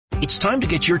It's time to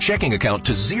get your checking account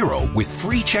to zero with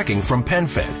free checking from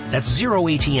PenFed. That's zero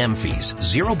ATM fees,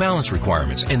 zero balance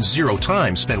requirements, and zero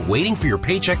time spent waiting for your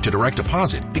paycheck to direct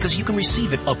deposit because you can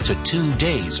receive it up to 2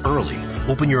 days early.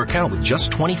 Open your account with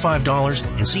just $25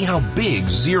 and see how big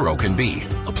zero can be.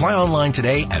 Apply online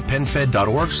today at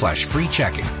PenFed.org/free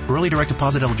checking. Early direct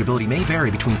deposit eligibility may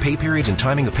vary between pay periods and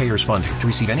timing of payer's funding. To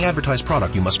receive any advertised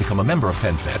product, you must become a member of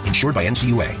PenFed, insured by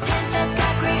NCUA.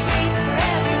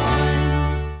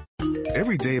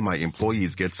 Every day my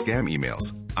employees get scam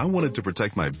emails. I wanted to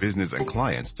protect my business and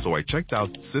clients, so I checked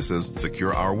out CISA's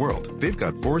Secure Our World. They've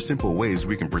got 4 simple ways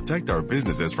we can protect our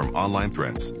businesses from online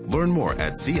threats. Learn more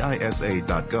at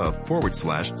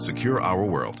CISA.gov/Secure Our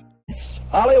World.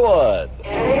 Hollywood.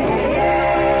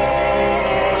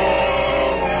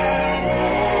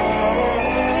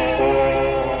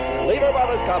 Lever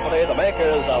Brothers Company, the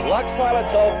makers of Lux Toilet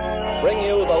Soap, bring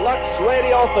you the Lux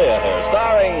Radio Theater,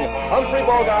 starring Humphrey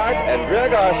Bogart and Greer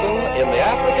Garson in The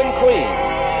African Queen.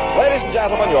 Ladies and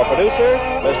gentlemen, your producer,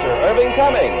 Mr. Irving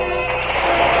Cummings.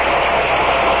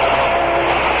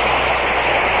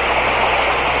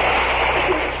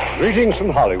 Greetings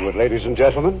from Hollywood, ladies and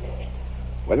gentlemen.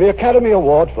 When the Academy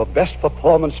Award for Best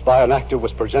Performance by an Actor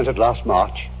was presented last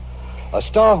March, a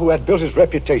star who had built his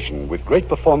reputation with great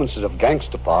performances of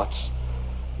gangster parts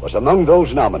was among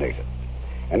those nominated.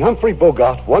 And Humphrey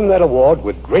Bogart won that award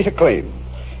with great acclaim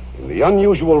in the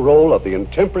unusual role of the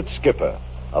intemperate skipper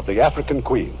of The African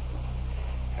Queen.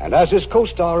 And as his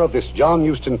co-star of this John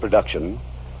Huston production,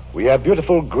 we have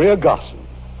beautiful Greer Garson,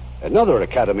 another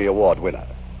Academy Award winner.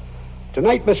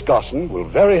 Tonight, Miss Garson will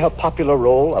vary her popular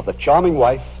role of the charming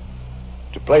wife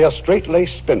to play a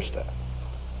straight-laced spinster.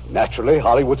 Naturally,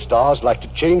 Hollywood stars like to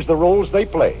change the roles they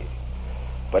play.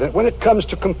 But when it comes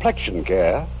to complexion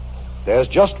care, there's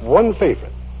just one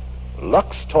favorite: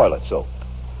 Lux Toilet Soap.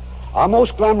 Our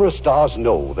most glamorous stars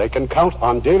know they can count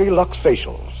on daily Lux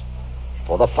facials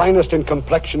for the finest in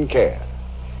complexion care.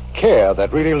 Care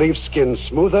that really leaves skin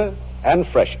smoother and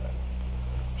fresher.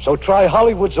 So try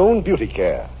Hollywood's own beauty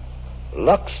care,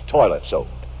 Lux Toilet Soap.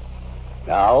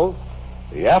 Now,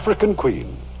 The African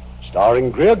Queen,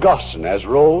 starring Greer Garson as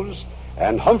Rose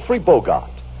and Humphrey Bogart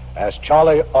as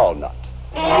Charlie Allnut.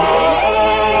 The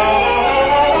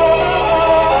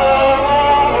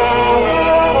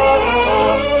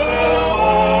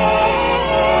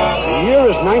year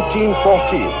is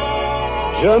 1914,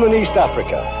 German East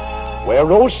Africa, where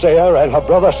Rose Sayer and her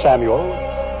brother Samuel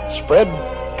spread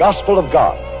gospel of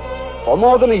God. For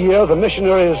more than a year, the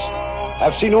missionaries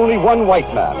have seen only one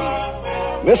white man,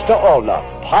 Mr. Allnut,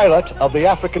 pilot of the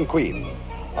African Queen,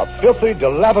 a filthy,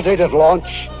 dilapidated launch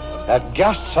that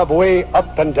gasps her way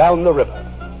up and down the river.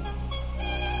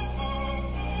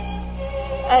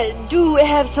 Do we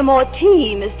have some more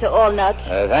tea, Mr. Allnut?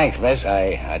 Thanks, miss.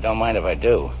 I don't mind if I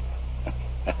do.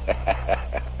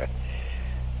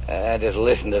 Just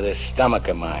listen to this stomach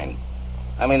of mine.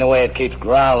 I mean, the way it keeps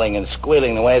growling and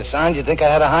squealing, the way it sounds, you'd think I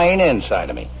had a hyena inside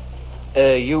of me.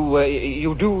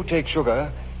 You do take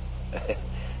sugar?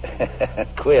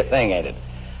 Queer thing, ain't it?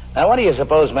 Now, what do you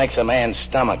suppose makes a man's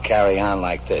stomach carry on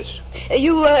like this?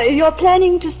 You're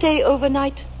planning to stay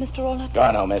overnight, Mr. Allnut?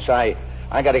 Oh, no, miss. I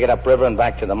got to get upriver and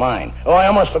back to the mine. Oh, I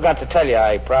almost forgot to tell you,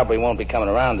 I probably won't be coming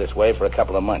around this way for a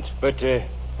couple of months. But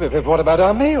what about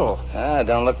our mail?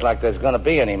 Don't look like there's going to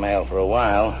be any mail for a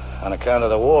while on account of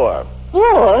the war.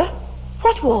 War?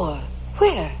 What war?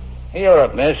 Where?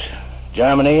 Europe, miss.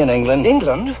 Germany and England.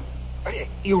 England?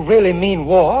 You really mean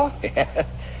war?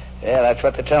 Yeah, that's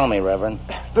what they tell me, Reverend.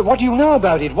 But what do you know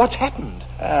about it? What's happened?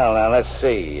 Well, now, let's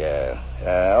see.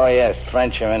 Oh, yes,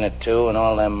 French are in it, too, and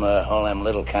all them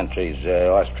little countries,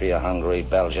 Austria, Hungary,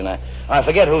 Belgium. I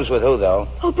forget who's with who, though.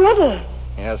 Oh, brother.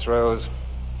 Yes, Rose.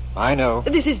 I know.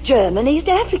 This is German East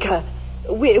Africa.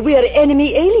 We're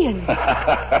enemy aliens.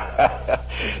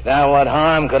 Now, what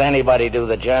harm could anybody do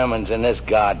the Germans in this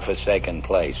God-forsaken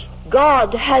place?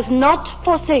 God has not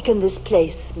forsaken this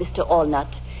place, Mr. Allnut,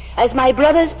 as my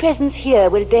brother's presence here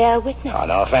will bear witness. Oh,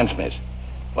 no offense, miss.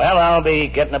 Well, I'll be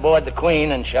getting aboard the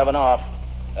Queen and shoving off.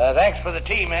 Thanks for the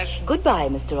tea, miss. Goodbye,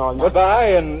 Mr. Allnut.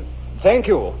 Goodbye, and thank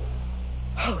you.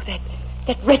 Oh, that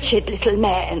wretched little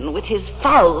man with his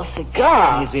foul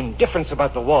cigar. His indifference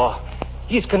about the war.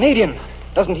 He's Canadian.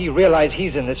 Doesn't he realize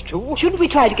he's in this, too? Shouldn't we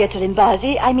try to get to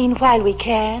Limbazi? I mean, while we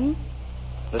can?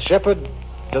 The shepherd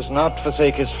does not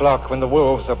forsake his flock when the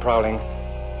wolves are prowling.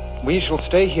 We shall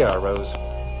stay here, Rose.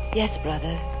 Yes,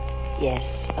 brother. Yes,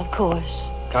 of course.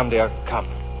 Come, dear, come.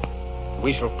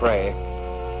 We shall pray.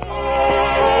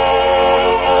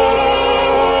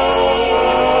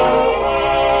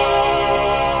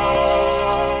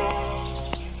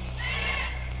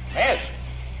 Miss,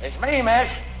 it's me, miss.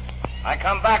 I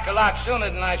come back a lot sooner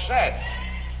than I said.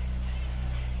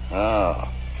 Oh.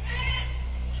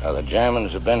 So the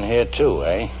Germans have been here too,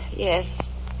 eh? Yes.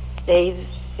 They've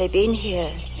been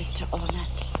here, Mr.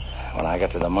 Ornat. When I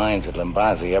got to the mines at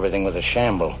Limbazi, everything was a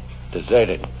shamble.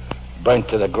 Deserted. Burnt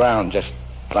to the ground, just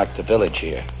like the village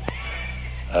here.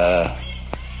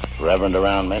 Reverend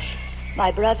around, miss?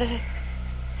 My brother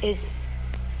is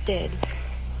dead.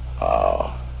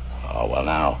 Oh, well,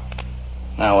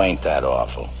 now ain't that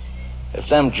awful. If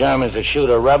them Germans will shoot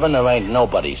a reverend, there ain't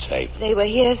nobody safe. They were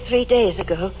here 3 days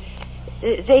ago.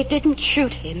 They didn't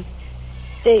shoot him.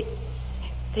 They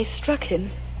struck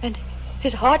him, and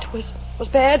his heart was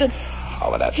bad, and... Oh,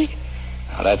 well,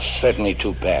 that's certainly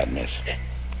too bad, miss.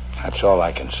 That's all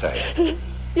I can say.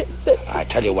 I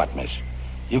tell you what, miss.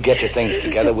 You get your things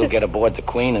together, we'll get aboard the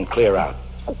Queen and clear out.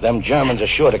 Them Germans are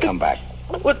sure to come back.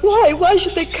 But why? Why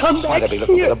should they come back? Why, they'll be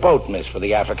looking for the boat, miss, for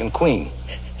the African Queen.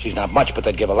 She's not much, but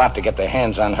they'd give a lot to get their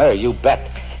hands on her, you bet.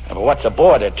 And for what's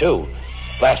aboard her, too.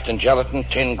 Blasting gelatin,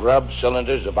 tin grub,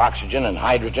 cylinders of oxygen and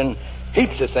hydrogen.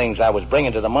 Heaps of things I was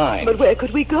bringing to the mine. But where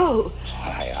could we go?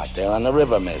 Why, out there on the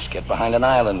river, miss. Get behind an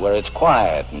island where it's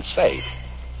quiet and safe.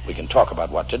 We can talk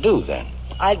about what to do then.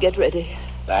 I'll get ready.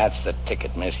 That's the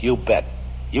ticket, miss. You bet.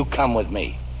 You come with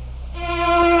me.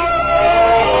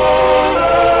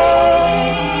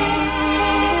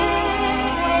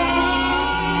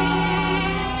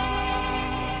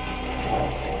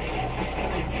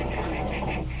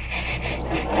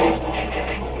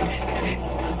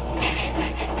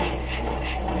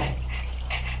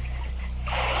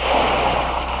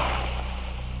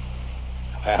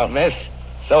 Well, miss,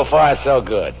 so far so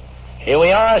good. Here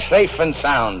we are, safe and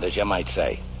sound, as you might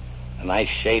say. A nice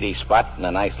shady spot and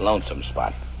a nice lonesome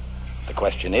spot. The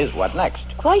question is, what next?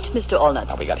 Quite, Mr. Allnut.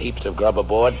 Now, we got heaps of grub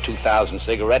aboard, 2,000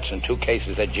 cigarettes, and 2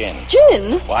 cases of gin.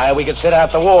 Gin? Why, we could sit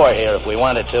out the war here if we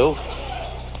wanted to.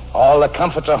 All the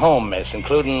comforts of home, miss,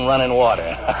 including running water.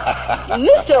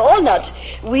 Mr. Allnut,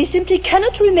 we simply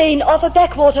cannot remain off a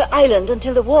backwater island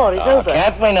until the war is over.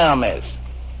 Can't we now, miss?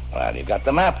 Well, you've got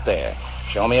the map there.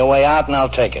 Show me a way out and I'll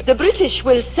take it. The British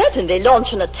will certainly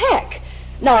launch an attack.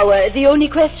 Now, the only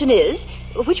question is,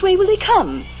 which way will they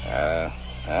come?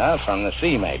 From the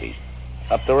sea, maybe.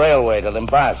 Up the railway to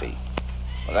Limbazi.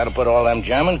 Well, that'll put all them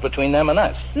Germans between them and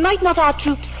us. Might not our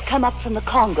troops come up from the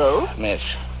Congo? Miss,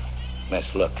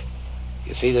 look.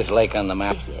 You see this lake on the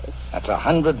map? Yes. That's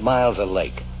 100 miles of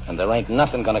lake, and there ain't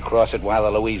nothing going to cross it while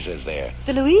the Louisa's there.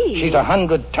 The Louise? She's a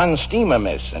 100-ton steamer,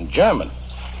 miss, and German.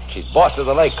 She's boss of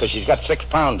the lake because she's got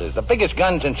 6-pounders, the biggest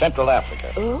guns in Central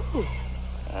Africa. Oh.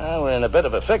 We're in a bit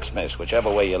of a fix, miss, whichever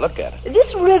way you look at it.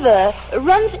 This river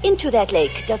runs into that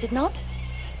lake, does it not?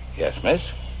 Yes, miss.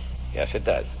 Yes, it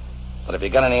does. But if you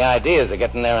got any ideas of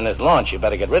getting there in this launch, you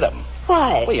better get rid of them.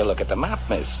 Why? Well, you look at the map,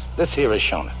 miss. This here is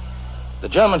Shona. The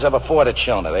Germans have a fort at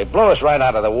Shona. They blow us right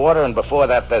out of the water, and before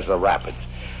that, there's the rapids.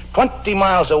 20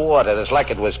 miles of water that's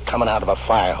like it was coming out of a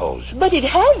fire hose. But it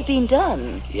has been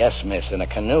done. Yes, miss, in a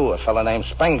canoe. A fellow named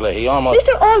Spengler, he almost...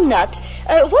 Mr.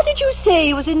 Allnut, what did you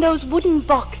say was in those wooden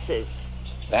boxes?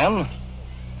 Them?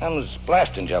 Them's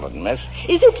blasting gelatin, miss.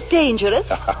 Is it dangerous?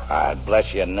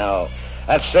 Bless you, no.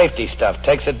 That's safety stuff.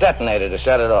 Takes a detonator to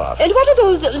set it off. And what are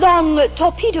those long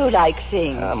torpedo-like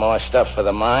things? More stuff for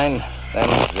the mine.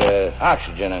 Them's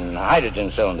oxygen and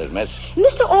hydrogen cylinders, miss.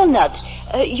 Mr. Allnut,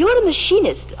 you're a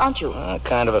machinist, aren't you?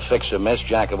 Kind of a fixer, miss.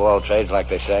 Jack of all trades, like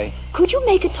they say. Could you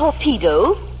make a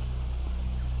torpedo?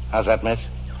 How's that, miss?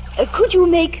 Could you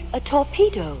make a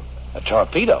torpedo? A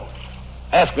torpedo?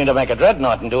 Ask me to make a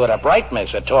dreadnought and do it upright,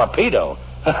 miss. A torpedo?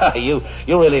 You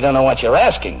really don't know what you're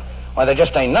asking. Why, there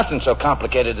just ain't nothing so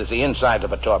complicated as the inside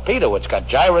of a torpedo. It's got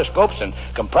gyroscopes and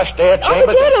compressed air chambers.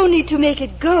 But they're only to make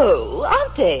it go,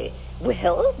 aren't they?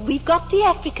 Well, we've got the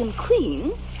African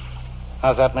Queen.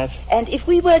 How's that, miss? And if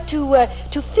we were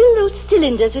to fill those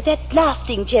cylinders with that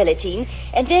blasting gelatine,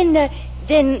 and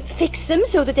then fix them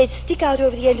so that they'd stick out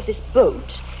over the end of this boat,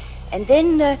 and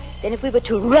then if we were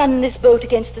to run this boat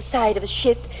against the side of a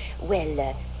ship,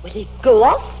 well, they'd go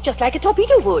off just like a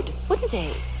torpedo would, wouldn't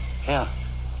they? Yeah,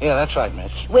 that's right,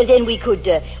 miss. Well, then we could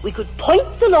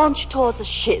point the launch towards a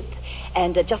ship,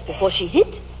 and just before she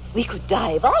hit, we could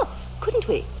dive off, couldn't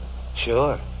we?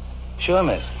 Sure,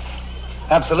 miss.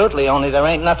 Absolutely, only there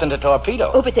ain't nothing to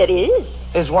torpedo. Oh, but there is.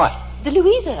 Is what? The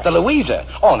Louisa. The Louisa?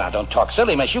 Oh, now, don't talk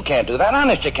silly, miss. You can't do that.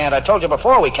 Honest, you can't. I told you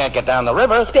before we can't get down the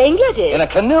river. Spengler did. In a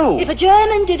canoe. If a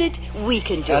German did it, we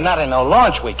can do it. Not in no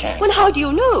launch, we can't. Well, how do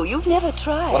you know? You've never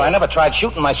tried. Well, I never tried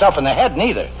shooting myself in the head,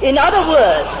 neither. In other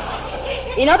words,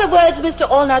 Mr.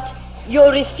 Allnut,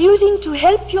 you're refusing to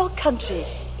help your country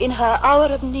in her hour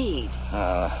of need.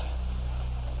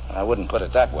 I wouldn't put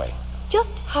it that way. Just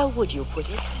how would you put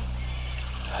it?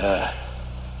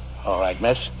 All right,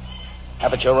 miss.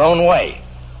 Have it your own way.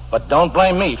 But don't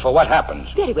blame me for what happens.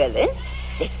 Very well, then.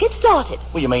 Let's get started.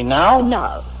 Well, you mean now?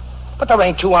 Now. But there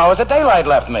ain't 2 hours of daylight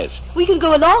left, miss. We can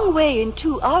go a long way in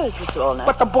 2 hours, Mr. Allnut.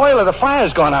 But the boiler, the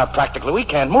fire's gone out practically. We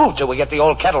can't move till we get the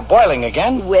old kettle boiling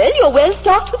again. Well, you're well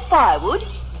stocked with firewood.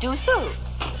 Do so.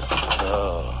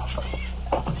 Oh,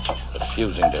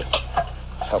 refusing to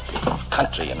help your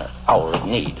country in an hour of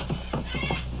need.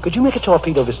 Could you make a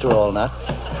torpedo, Mr. Allnut?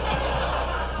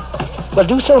 Well,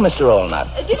 do so, Mr.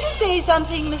 Allnut. Did you say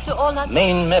something, Mr. Allnut?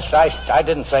 Mean, miss, I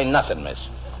didn't say nothing, miss.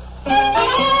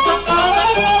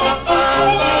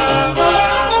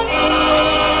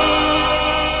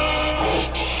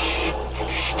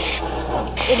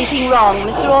 Anything wrong,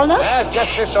 Mr. Allnut? That's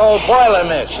just this old boiler,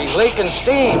 miss. She's leaking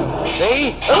steam.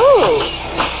 See? Oh.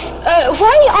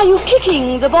 Why are you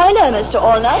kicking the boiler, Mr.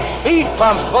 Allnut? Feed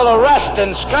pump full of rust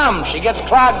and scum. She gets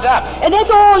clogged up. And that's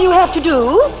all you have to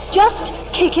do? Just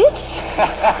kick it?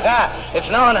 It's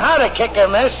knowing how to kick her,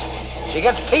 miss. She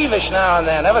gets peevish now and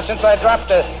then, ever since I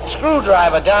dropped a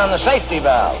screwdriver down the safety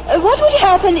valve. What would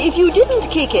happen if you didn't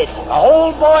kick it? The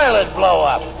whole boiler'd blow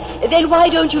up. Then why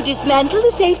don't you dismantle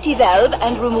the safety valve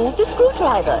and remove the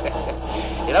screwdriver?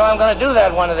 You know, I'm going to do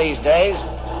that one of these days.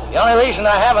 The only reason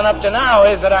I haven't up to now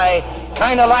is that I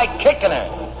kind of like kicking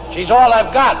her. She's all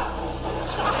I've got.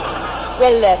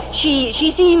 Well, she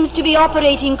seems to be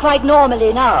operating quite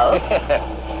normally now.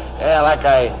 Yeah, like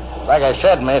I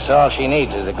said, miss, all she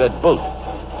needs is a good boot.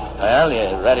 Well,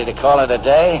 you ready to call it a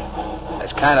day?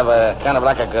 There's kind of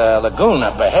like a lagoon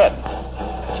up ahead.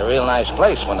 It's a real nice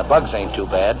place when the bugs ain't too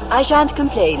bad. I shan't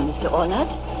complain, Mr.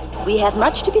 Allnut. We have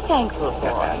much to be thankful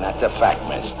for. And that's a fact,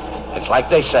 miss. It's like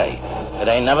they say. It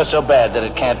ain't never so bad that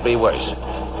it can't be worse.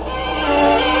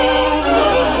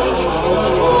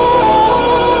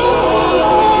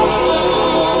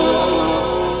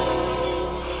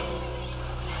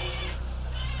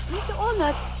 Mr.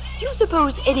 Allnut, do you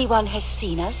suppose anyone has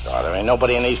seen us? Oh, there ain't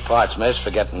nobody in these parts, miss,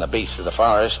 forgetting the beasts of the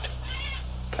forest.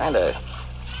 Kind of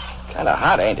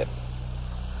hot, ain't it?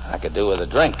 I could do with a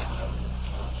drink.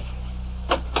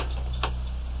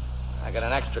 I got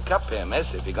an extra cup here, miss,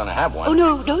 if you're going to have one. Oh,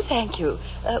 no, thank you.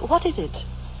 What is it?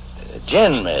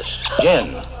 Gin, miss.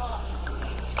 Gin.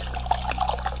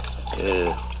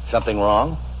 Something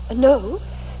wrong? No.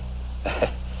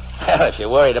 Well, if you're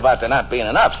worried about there not being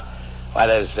enough, why,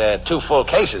 there's 2 full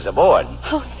cases aboard.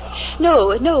 Oh,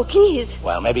 no, please.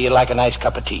 Well, maybe you'd like a nice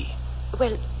cup of tea.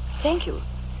 Well, thank you.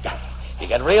 You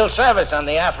get real service on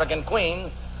the African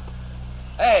Queen.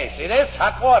 Hey, see this?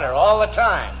 Hot water all the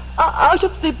time. Out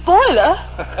of the boiler?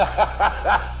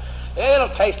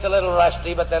 It'll taste a little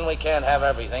rusty, but then we can't have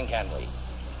everything, can we?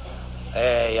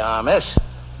 There you are, miss.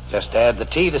 Just add the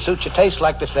tea to suit your taste,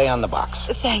 like they say on the box.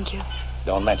 Thank you.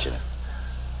 Don't mention it.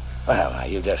 Well, now,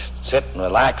 you just sit and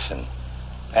relax, and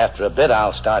after a bit,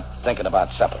 I'll start thinking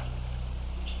about supper.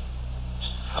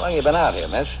 How long you been out here,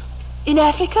 miss? In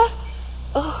Africa?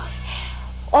 Oh,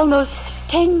 almost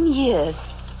 10 years.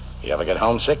 You ever get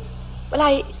homesick?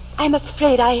 Well, I'm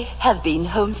afraid I have been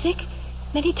homesick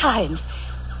many times.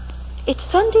 It's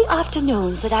Sunday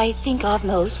afternoons that I think of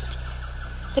most.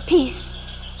 The peace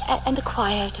and the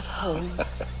quiet of home.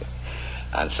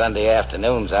 On Sunday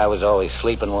afternoons, I was always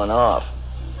sleeping one off.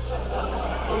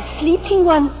 Sleeping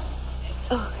one?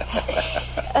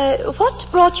 Oh.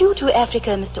 What brought you to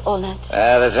Africa, Mr. Allnut?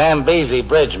 The Zambezi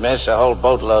Bridge, miss. A whole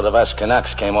boatload of us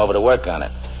Canucks came over to work on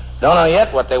it. Don't know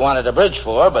yet what they wanted a bridge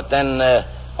for, but then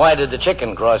why did the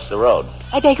chicken cross the road?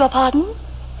 I beg your pardon?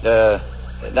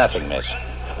 Nothing, miss.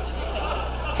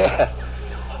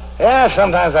 Yeah,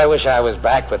 sometimes I wish I was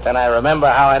back, but then I remember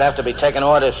how I'd have to be taking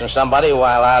orders from somebody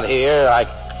while out here.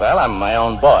 I'm my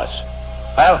own boss.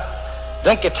 Well,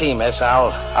 drink your tea, miss.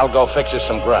 I'll go fix you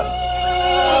some grub.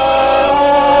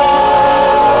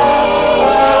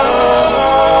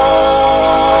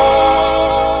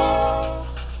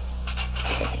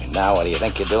 Now, what do you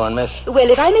think you're doing, miss?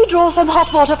 Well, if I may draw some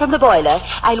hot water from the boiler,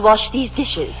 I'll wash these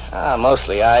dishes.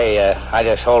 Mostly I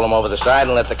just hold them over the side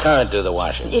and let the current do the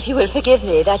washing. If you will forgive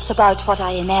me, that's about what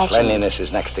I imagine. Cleanliness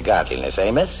is next to godliness, eh,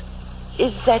 miss?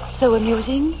 Is that so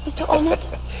amusing, Mr. Allnut?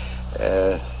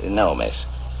 No, miss.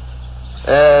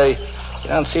 You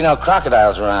don't see no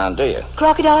crocodiles around, do you?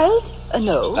 Crocodiles?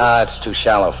 No. No, it's too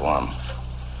shallow for them.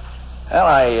 Well,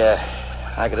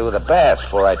 I could do with a bath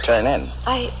before I turn in.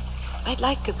 I'd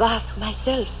like a bath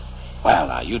myself. Well,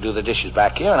 now, you do the dishes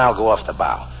back here, and I'll go off the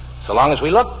bow. So long as we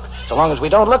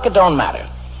don't look, it don't matter.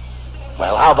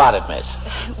 Well, how about it, miss?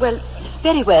 Well,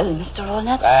 very well, Mr.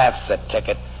 Allnut. That's the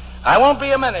ticket. I won't be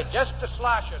a minute, just a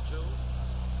slosh or two.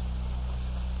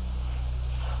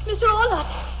 Mr. Allnut.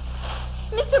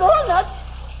 Mr. Allnut.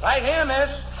 Right here, miss.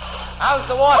 How's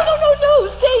the water? Oh, no.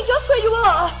 Stay just where you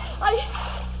are.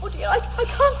 Oh, dear, I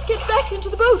can't get back into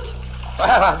the boat.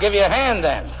 Well, I'll give you a hand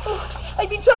then. Oh, I've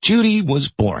been trying. Judy was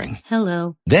boring.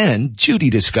 Hello. Then Judy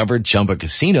discovered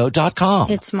ChumbaCasino.com.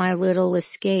 It's my little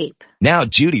escape. Now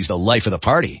Judy's the life of the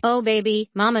party. Oh, baby,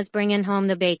 mama's bringing home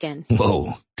the bacon.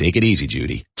 Whoa, take it easy,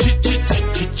 Judy.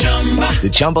 The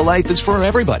Chumba life is for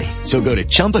everybody. So go to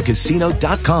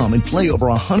ChumbaCasino.com and play over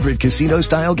 100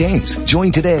 casino-style games.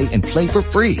 Join today and play for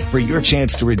free for your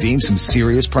chance to redeem some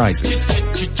serious prizes.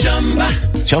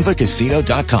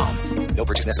 ChumbaCasino.com. No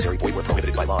purchase necessary. Void where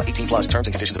prohibited by law. 18 plus terms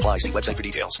and conditions apply. See website for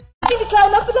details. I'm trying to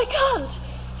climb up, but I can't.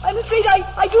 I'm afraid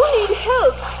I do need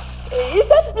help. Is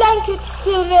that blanket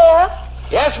still there?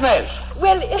 Yes, miss.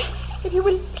 Well, if you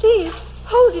will please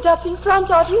hold it up in front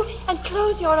of you and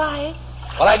close your eyes.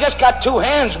 Well, I just got two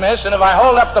hands, miss, and if I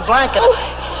hold up the blanket... Oh,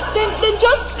 then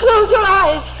just close your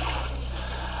eyes.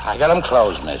 I got them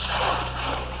closed, miss.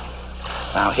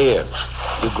 Now, here.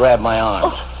 You grab my arm.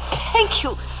 Oh, thank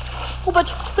you. Oh, but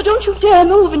don't you dare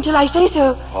move until I say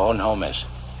so. Oh, no, miss.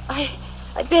 I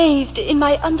bathed in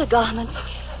my undergarments.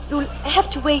 You'll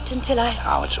have to wait until I...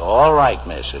 Now, it's all right,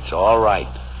 miss. It's all right.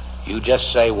 You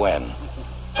just say when.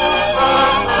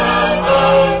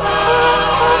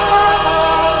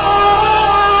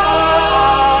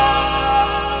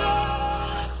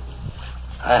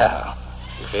 Well,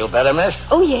 you feel better, miss?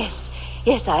 Oh, yes.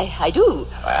 Yes, I do.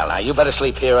 Well, now, you better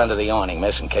sleep here under the awning,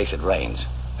 miss, in case it rains.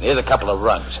 And here's a couple of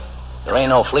rugs. There ain't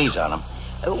no fleas on them.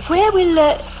 Where will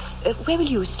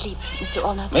you sleep, Mr.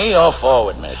 Allnut? Me all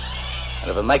forward, miss. And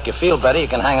if it'll make you feel better, you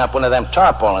can hang up one of them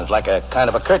tarpaulins like a kind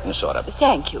of a curtain, sort of.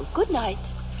 Thank you. Good night.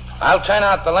 I'll turn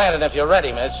out the lantern if you're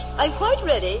ready, miss. I'm quite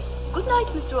ready. Good night,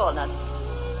 Mr. Allnut.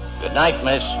 Good night,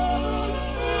 miss.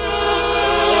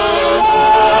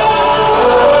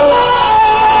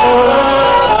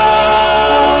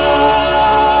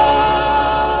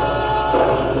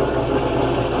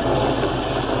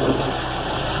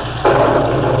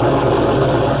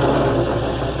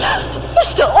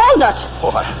 Mr. Allnut!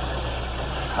 Oh,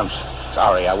 I'm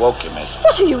sorry I woke you, miss.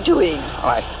 What are you doing? Oh,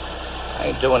 I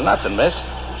ain't doing nothing, miss.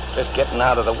 Just getting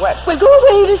out of the wet. Well, go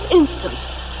away this instant.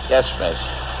 Yes, miss.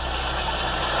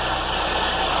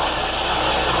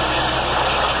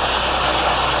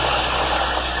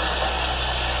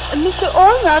 Mr.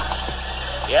 Allnut,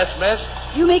 Yes, miss?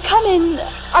 you may come in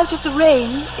out of the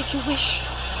rain if you wish.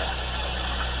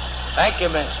 Thank you,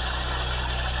 miss.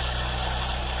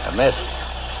 Miss,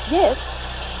 Yes?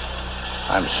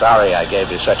 I'm sorry I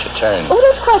gave you such a turn. Oh,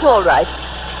 that's quite all right.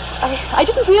 I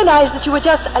didn't realize that you were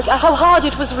just... how hard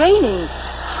it was raining.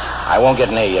 I won't get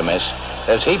near you, miss.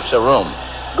 There's heaps of room.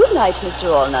 Good night, Mr.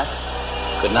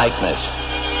 Allnut. Good night, miss.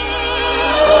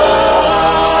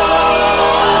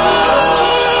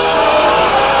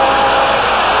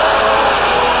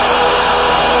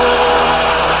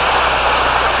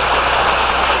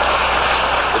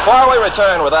 Before we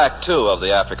return with Act Two of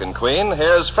The African Queen,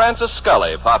 here's Francis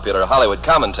Scully, popular Hollywood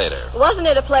commentator. Wasn't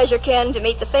it a pleasure, Ken, to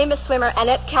meet the famous swimmer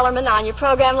Annette Kellerman on your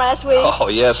program last week? Oh,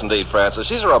 yes, indeed, Francis.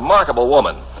 She's a remarkable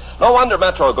woman. No wonder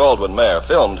Metro-Goldwyn-Mayer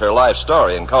filmed her life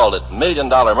story and called it $1 Million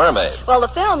Mermaid. Well, the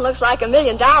film looks like $1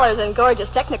 million in gorgeous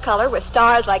Technicolor with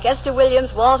stars like Esther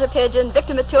Williams, Walter Pidgeon,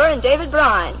 Victor Mature, and David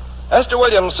Bryan. Esther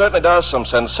Williams certainly does some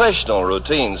sensational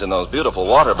routines in those beautiful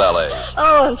water ballets.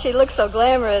 Oh, and she looks so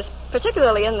glamorous,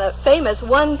 particularly in the famous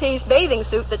one-piece bathing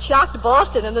suit that shocked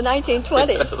Boston in the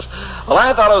 1920s. Well,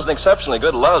 I thought it was an exceptionally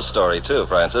good love story, too,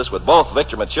 Francis, with both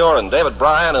Victor Mature and David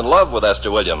Bryan in love with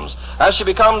Esther Williams, as she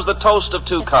becomes the toast of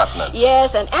two continents.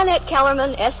 Yes, and Annette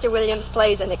Kellerman, Esther Williams,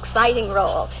 plays an exciting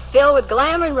role, filled with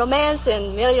glamour and romance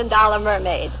in $1 Million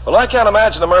Mermaid. Well, I can't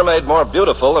imagine a mermaid more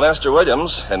beautiful than Esther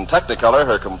Williams. In Technicolor,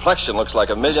 her complexion looks like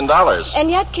 $1 million. And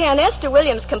yet, Ken, Esther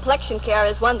Williams' complexion care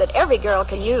is one that every girl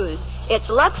can use. It's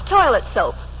Lux Toilet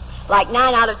Soap. Like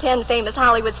 9 out of 10 famous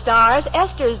Hollywood stars,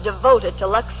 Esther's devoted to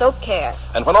Lux Soap care.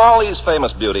 And when all these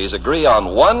famous beauties agree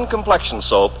on one complexion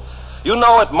soap, you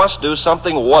know it must do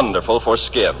something wonderful for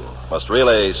skin. Must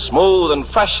really smooth and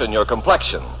freshen your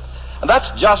complexion. And that's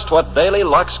just what Daily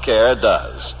Lux Care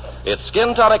does. Its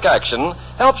skin tonic action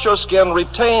helps your skin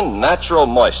retain natural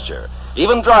moisture.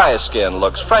 Even dry skin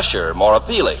looks fresher, more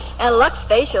appealing. And Lux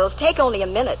facials take only a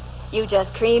minute. You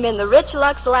just cream in the rich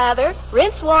Lux lather,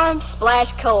 rinse warm, splash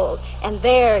cold, and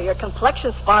there your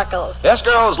complexion sparkles. Yes,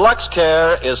 girls, Lux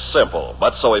Care is simple,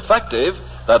 but so effective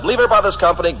that Lever Brothers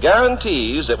Company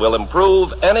guarantees it will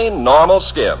improve any normal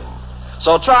skin.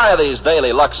 So try these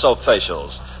daily Lux Soap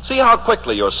facials. See how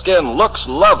quickly your skin looks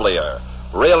lovelier.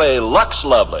 Really Lux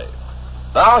lovely.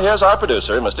 Now, here's our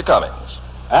producer, Mr. Cummings.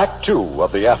 Act 2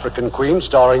 of The African Queen,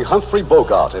 starring Humphrey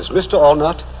Bogart as Mr.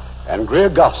 Allnut and Greer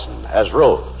Garson as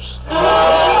Rose.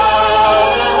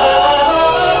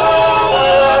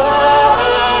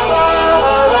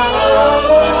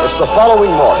 It's the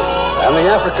following morning, and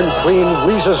the African Queen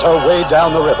wheezes her way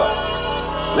down the river.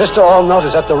 Mr. Allnut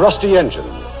is at the rusty engine,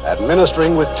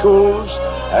 administering with tools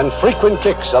and frequent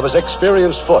kicks of his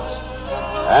experienced foot.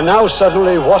 And now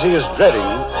suddenly what he is dreading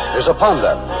is upon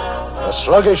them. The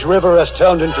sluggish river has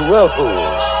turned into whirlpools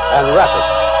and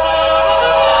rapids.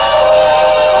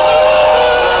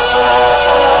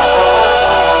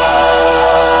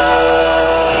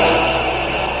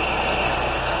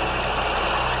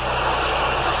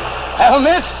 Well,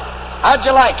 miss, how'd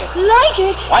you like it? Like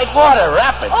it? White water,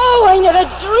 rapid. Oh, I never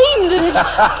dreamed of it.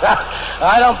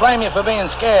 I don't blame you for being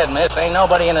scared, miss. Ain't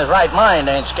nobody in his right mind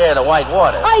ain't scared of white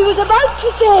water. I was about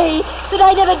to say that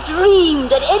I never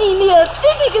dreamed that any mere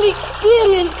physical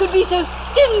experience could be so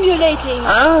stimulating.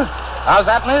 Huh? How's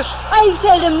that, miss? I've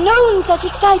seldom known such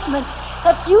excitement.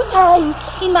 A few times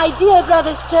in my dear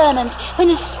brother's tournament, when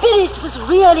the spirit was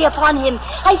really upon him,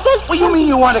 I felt... Well, you mean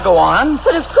you want to go on?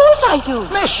 But of course I do.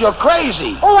 Miss, you're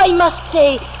crazy. Oh, I must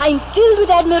say, I'm filled with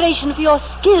admiration for your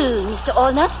skill, Mr.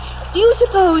 Allnut. Do you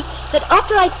suppose that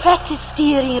after I practice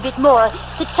steering a bit more,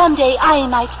 that someday I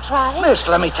might try? Miss,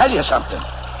 let me tell you something.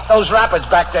 Those rapids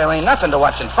back there ain't nothing to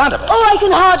what's in front of us. Oh, I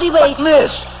can hardly wait. But,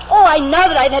 miss... Oh, now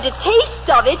that I've had a taste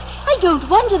of it, I don't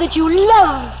wonder that you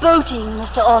love boating,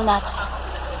 Mr. Allnut.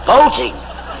 Boating?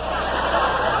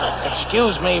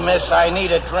 Excuse me, miss, I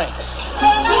need a drink.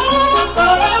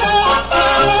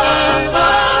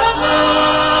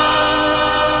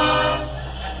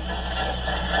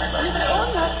 Mr.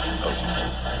 Allnut,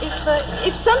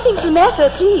 if something's the matter,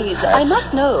 please, I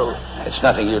must know. It's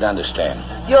nothing you'd understand.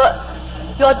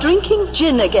 You're drinking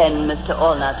gin again, Mr.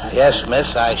 Allnut. Yes,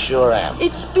 miss, I sure am.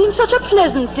 It's been such a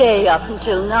pleasant day up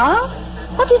until now.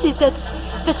 What is it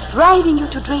that's driving you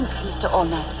to drink, Mr.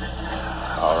 Allnut?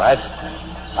 All right.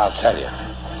 I'll tell you.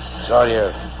 It's all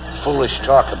your foolish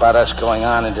talk about us going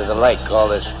on into the lake, all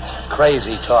this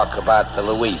crazy talk about the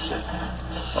Louisa.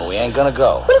 Well, we ain't gonna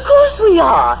go. Well, of course we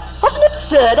are. What an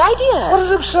absurd idea. What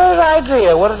an absurd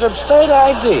idea. What an absurd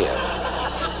idea.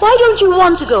 Why don't you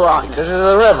want to go on? Because of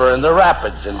the river and the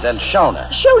rapids and then Shona.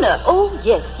 Shona? Oh,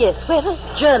 yes, where the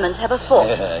Germans have a fort.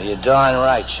 Yeah, you're darn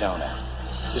right, Shona.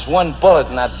 Just one bullet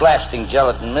in that blasting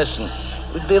gelatin missing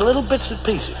would be a little bits and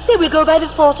pieces. They will go by the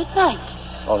fort at night.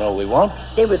 Oh, no, we won't?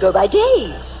 They will go by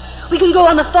day. We can go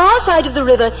on the far side of the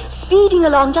river, speeding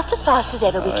along just as fast as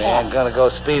ever we can. We ain't going to go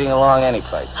speeding along any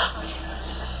place.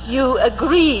 You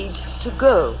agreed to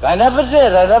go. I never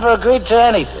did. I never agreed to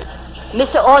anything.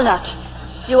 Mr. Allnut,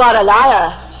 you are a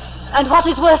liar. And what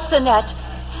is worse than that,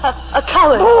 a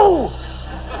coward. Oh!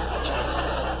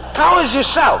 Coward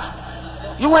yourself.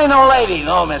 You ain't no lady,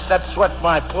 no, miss. That's what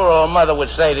my poor old mother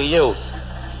would say to you.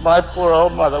 My poor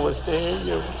old mother would say to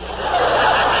you.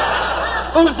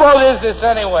 Whose boat is this,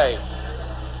 anyway?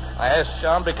 I asked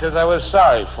John because I was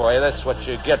sorry for you. That's what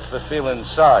you get for feeling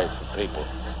sorry for people.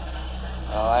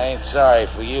 Oh, I ain't sorry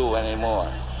for you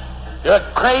anymore. You're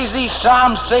a crazy,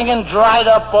 psalm-singing,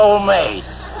 dried-up old maid.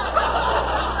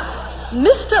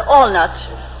 Mr. Allnut,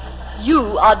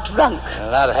 you are drunk.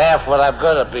 Not half what I'm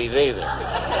going to be, either.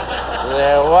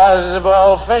 There was a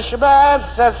bold fisherman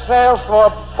set sail for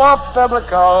Port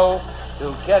Pimlico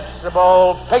to catch the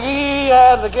bold piggy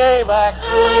and the game act.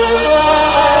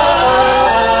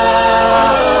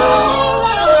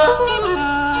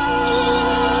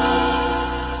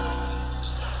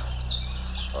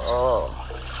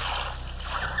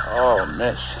 Oh,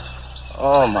 miss.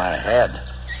 Oh, my head.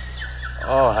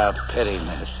 Oh, have pity,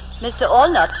 miss. Mr.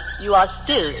 Allnut, you are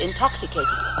still intoxicated.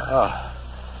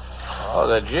 Oh,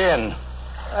 the gin.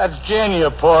 That's gin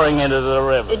you're pouring into the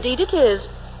river. Indeed it is.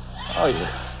 Oh,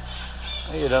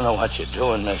 you don't know what you're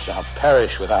doing, miss. I'll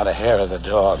perish without a hair of the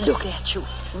dog. Look at you,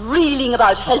 reeling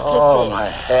about helplessly. Oh, my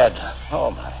head.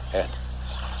 Oh, my head.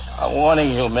 I'm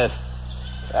warning you, miss.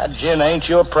 That gin ain't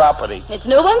your property. It's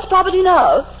no one's property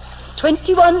now.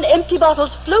 21 empty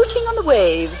bottles floating on the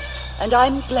waves. And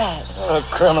I'm glad. Oh, a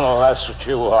criminal, that's what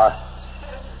you are.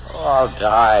 Oh, I'll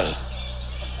die.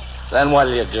 Then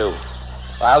what'll you do?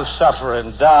 I'll suffer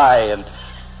and die, and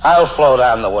I'll float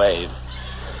on the wave.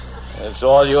 It's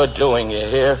all you're doing, you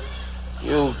hear?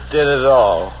 You did it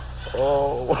all.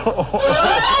 Oh.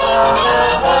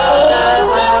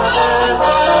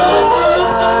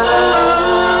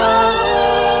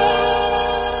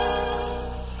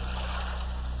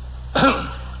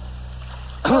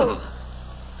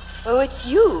 Oh, it's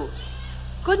you.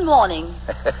 Good morning.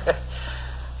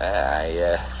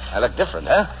 I look different,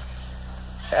 huh?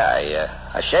 Yeah,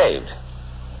 I shaved.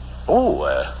 Oh,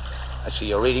 I see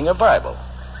you're reading your Bible.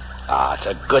 Ah, it's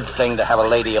a good thing to have a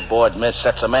lady aboard, miss.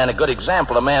 Sets a man a good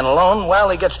example. A man alone, well,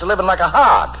 he gets to living like a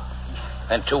hog.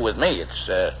 And, too, with me, it's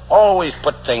always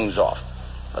put things off.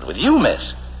 But with you,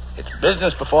 miss, it's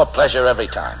business before pleasure every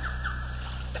time.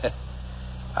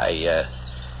 I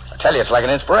tell you, it's like an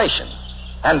inspiration.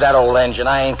 And that old engine,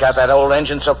 I ain't got that old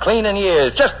engine so clean in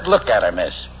years. Just look at her,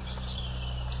 miss.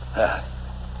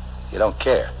 You don't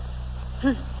care.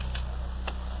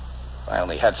 I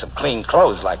only had some clean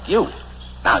clothes like you.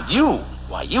 Now,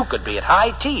 you could be at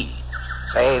high tea.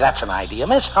 Say, that's an idea,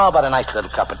 miss. How about a nice little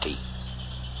cup of tea?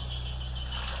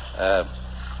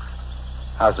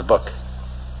 How's the book?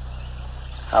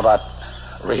 How about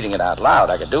reading it out loud?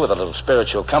 I could do with a little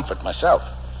spiritual comfort myself.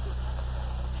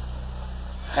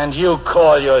 And you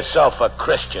call yourself a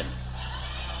Christian,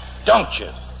 don't you?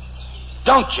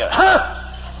 Don't you, huh?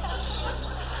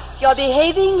 You're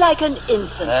behaving like an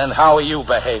infant. And how are you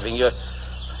behaving? You're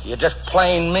just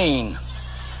plain mean.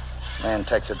 Man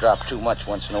takes a drop too much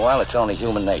once in a while. It's only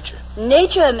human nature.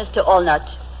 Nature, Mr. Allnut,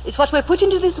 is what we're put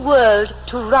into this world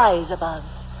to rise above.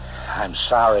 I'm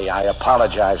sorry. I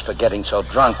apologize for getting so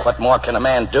drunk. What more can a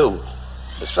man do?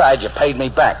 Besides, you paid me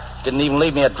back. Didn't even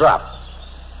leave me a drop.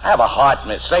 Have a heart,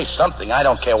 miss. Say something. I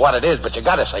don't care what it is, but you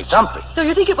gotta say something. So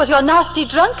you think it was your nasty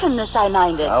drunkenness I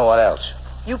minded? Oh, what else?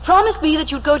 You promised me that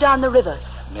you'd go down the river.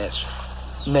 Miss,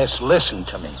 listen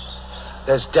to me.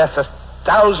 There's death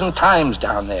 1,000 times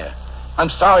down there.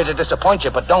 I'm sorry to disappoint you,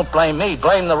 but don't blame me.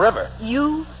 Blame the river.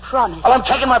 You promised. Well, I'm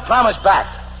taking my promise back.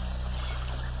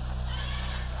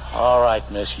 All right,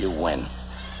 miss, you win.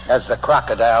 As the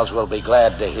crocodiles will be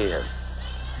glad to hear.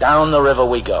 Down the river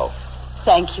we go.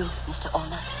 Thank you, Mr.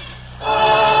 Allnut.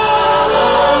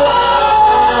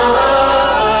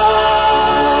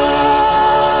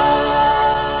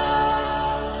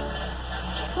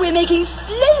 We're making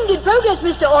splendid progress,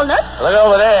 Mr. Allnut. Look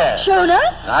over there. Shona?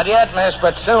 Not yet, miss,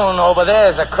 but soon over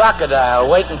there's a crocodile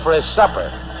waiting for his supper.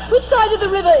 Which side of the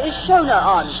river is Shona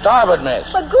on? Starboard, miss.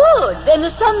 But good. Then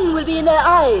the sun will be in their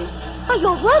eyes. Oh,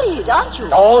 you're worried, aren't you?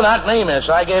 Oh, not me, miss.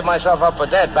 I gave myself up for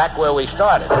dead back where we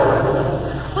started.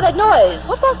 Well, that noise.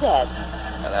 What was that?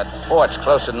 Well, that fort's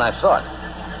closer than I thought.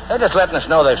 They're just letting us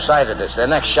know they've sighted us. Their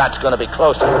next shot's going to be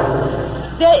closer.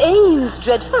 Their aim's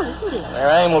dreadful, isn't it? Their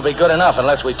aim will be good enough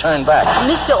unless we turn back.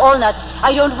 Mr. Allnut,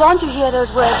 I don't want to hear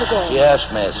those words again. Yes,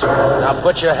 miss. Now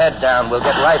put your head down. We'll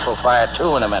get rifle fire,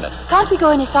 too, in a minute. Can't we go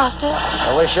any faster?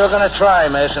 Well, we're sure going to try,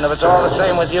 miss, and if it's all the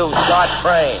same with you, start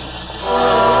praying.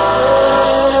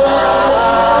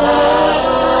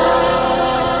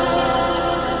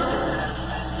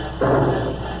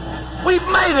 We've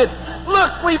made it!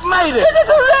 Look, we've made it!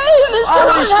 Hooray, Mr. Oh,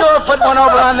 we Allnut. sure put one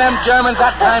over on them Germans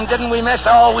that time, didn't we, miss?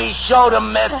 Oh, we showed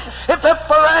them, miss. Hip, hip,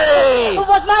 hooray!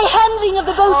 Was my handling of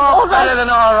the boat Oh, all right? better than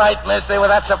all right, miss. They were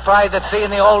that surprised at seeing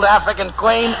the old African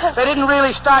Queen. They didn't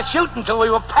really start shooting till we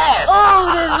were past. Oh,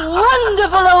 those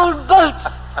wonderful old boats.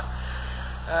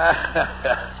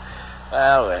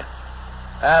 Well,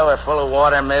 we're full of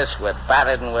water, miss. We're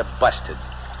battered and we're busted.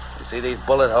 You see these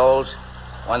bullet holes?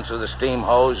 One through the steam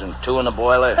hose and two in the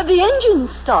boiler. The engine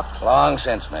stopped. Long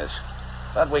since, miss.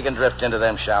 But we can drift into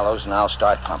them shallows and I'll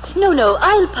start pumping. No,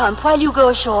 I'll pump while you go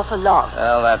ashore for logs.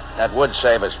 Well, that would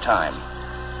save us time.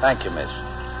 Thank you, miss.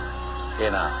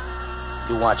 Here now.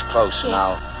 You watch close and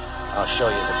I'll show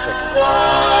you the trick.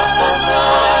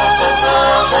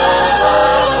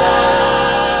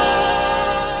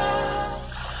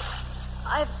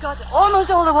 I've got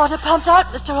almost all the water pumped out,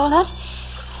 Mr. Allnut.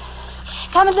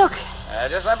 Come and look.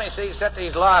 Just let me see. Set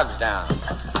these logs down.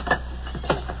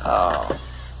 Oh.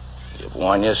 You've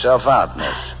worn yourself out,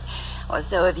 miss. Well,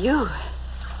 so have you.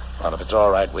 Well, if it's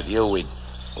all right with you, we'd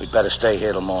better stay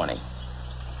here till morning.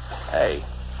 Hey,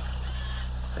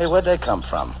 where'd they come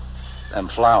from? Them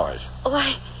flowers. Oh,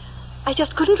 I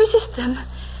just couldn't resist them.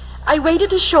 I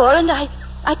waded ashore and I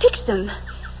picked them.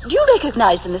 Do you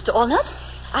recognize them, Mr. Allnut?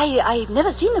 I've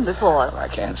never seen them before. Well, I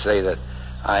can't say that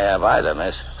I have either,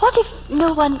 miss. What if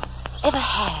no one ever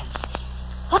has?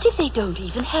 What if they don't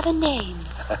even have a name?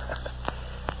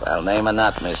 Well, name or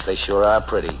not, miss, they sure are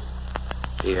pretty.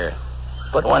 Here,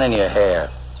 put one in your hair.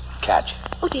 Catch.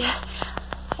 Oh, dear.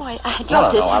 Oh, I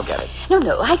dropped it. No, I'll get it.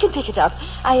 No, I can pick it up.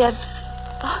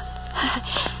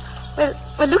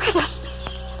 Well, look at us.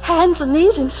 Hands and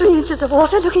knees in 3 inches of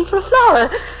water looking for a flower.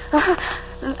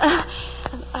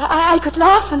 I could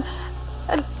laugh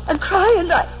and cry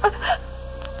and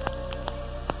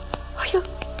Oh, you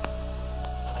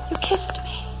kissed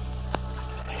me.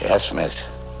 Yes, miss.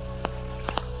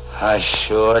 I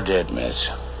sure did, miss.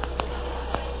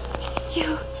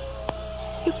 You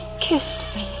kissed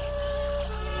me.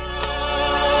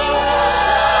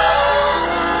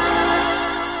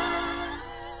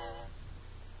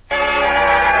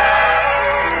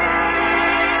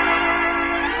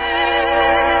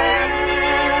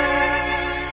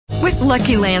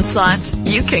 Lucky Land Slots,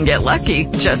 you can get lucky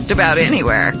just about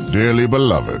anywhere. Dearly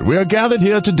beloved, we are gathered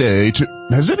here today to...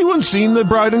 Has anyone seen the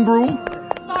bride and groom?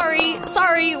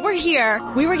 Sorry, we're here.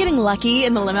 We were getting lucky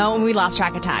in the limo and we lost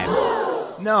track of time.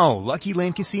 No, Lucky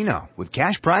Land Casino, with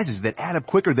cash prizes that add up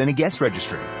quicker than a guest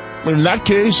registry. In that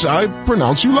case, I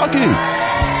pronounce you lucky.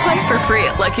 Play for free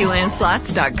at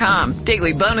LuckyLandSlots.com.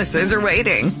 Daily bonuses are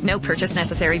waiting. No purchase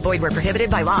necessary. Void where prohibited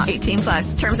by law.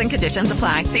 18+. Terms and conditions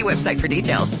apply. See website for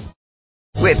details.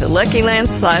 With Lucky Land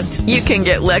Slots, you can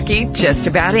get lucky just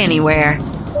about anywhere.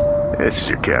 This is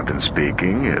your captain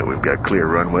speaking. We've got clear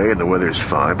runway and the weather's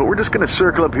fine, but we're just going to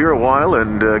circle up here a while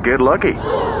and get lucky.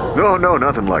 No,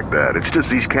 nothing like that. It's just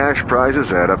these cash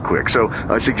prizes add up quick. So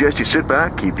I suggest you sit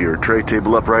back, keep your tray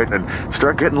table upright, and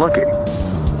start getting lucky.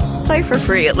 Play for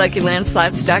free at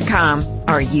LuckyLandSlots.com.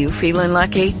 Are you feeling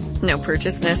lucky? No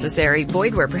purchase necessary.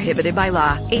 Void where prohibited by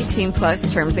law.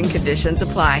 18+ terms and conditions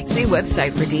apply. See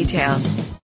website for details.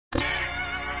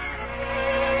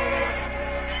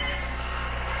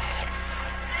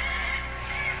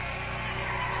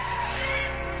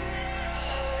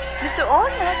 Mr.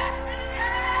 Allnut.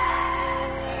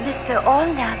 Mr.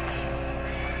 Allnut.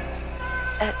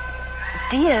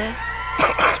 Dear.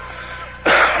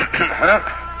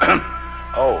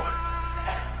 Oh.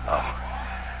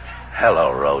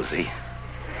 Hello, Rosie.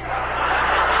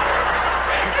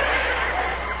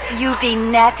 You've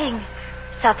been napping.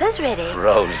 Supper's ready.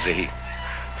 Rosie.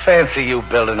 Fancy you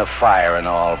building a fire and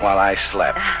all while I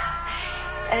slept.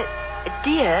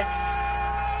 Dear,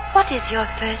 what is your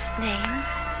first name?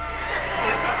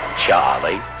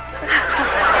 Charlie.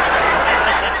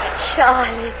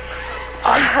 Charlie.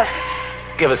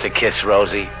 Give us a kiss,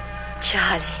 Rosie.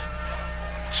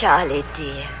 Charlie,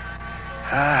 dear.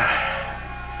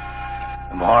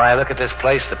 The more I look at this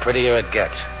place, the prettier it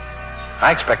gets.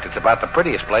 I expect it's about the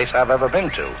prettiest place I've ever been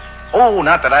to. Oh,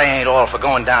 not that I ain't all for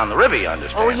going down the river, you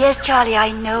understand? Oh, yes, Charlie,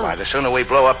 I know. Why, the sooner we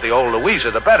blow up the old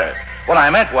Louisa, the better. What I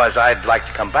meant was I'd like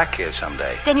to come back here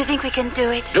someday. Then you think we can do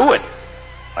it? Do it?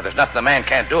 Well, there's nothing a man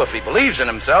can't do if he believes in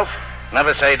himself.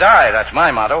 Never say die, that's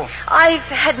my motto. I've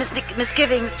had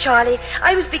misgivings, Charlie.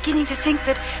 I was beginning to think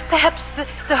that perhaps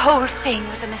the whole thing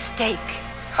was a mistake.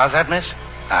 How's that, miss?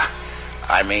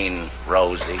 I mean,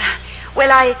 Rosie.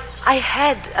 Well, I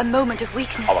had a moment of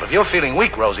weakness. Oh, well, if you're feeling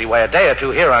weak, Rosie, why, a day or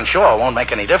two here on shore won't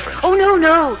make any difference. Oh,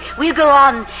 no. We'll go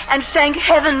on and thank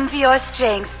heaven for your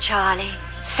strength, Charlie.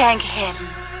 Thank heaven.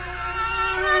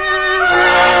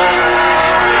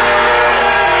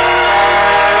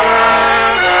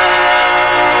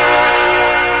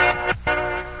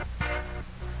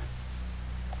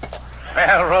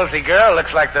 Well, Rosie girl,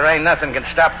 looks like there ain't nothing can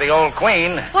stop the old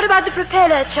queen. What about the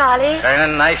propeller, Charlie?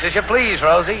 Turning nice as you please,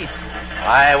 Rosie.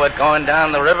 Why, we're going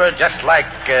down the river just like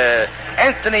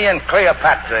Anthony and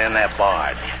Cleopatra in their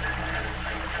barge.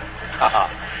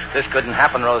 This couldn't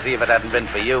happen, Rosie, if it hadn't been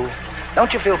for you.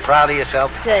 Don't you feel proud of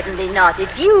yourself? Certainly not.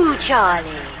 It's you,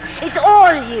 Charlie. It's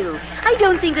all you. I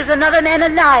don't think there's another man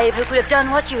alive who could have done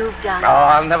what you've done. Oh,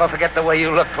 I'll never forget the way you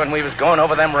looked when we was going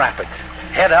over them rapids.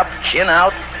 Head up, chin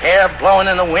out, hair blowing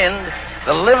in the wind.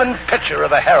 The living picture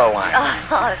of a heroine.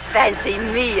 Oh, fancy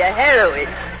me, a heroine.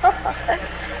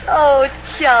 Oh,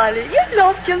 Charlie, you've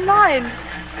lost your mind.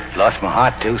 Lost my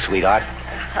heart, too, sweetheart.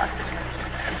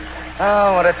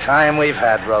 Oh, what a time we've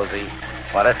had, Rosie.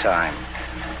 What a time.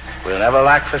 We'll never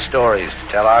lack for stories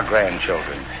to tell our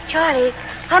grandchildren. Charlie,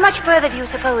 how much further do you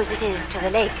suppose it is to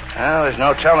the lake? Well, there's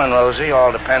no telling, Rosie.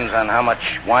 All depends on how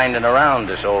much winding around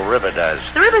this old river does.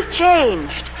 The river's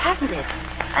changed, hasn't it?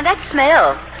 And that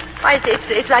smell. Why,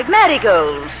 it's like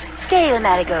marigolds. Stale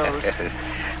marigolds.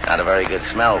 Not a very good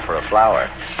smell for a flower.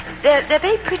 They're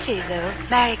very pretty, though,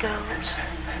 marigolds.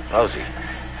 Rosie,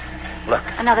 look.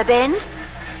 Another bend?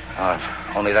 Oh,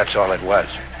 if only that's all it was.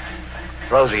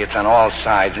 Rosie, it's on all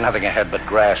sides, nothing ahead but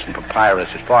grass and papyrus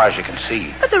as far as you can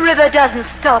see. But the river doesn't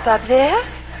stop up there.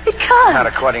 It can't. Not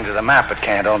according to the map, it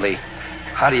can't. Only,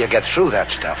 how do you get through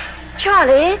that stuff?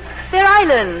 Charlie, they're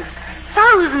islands.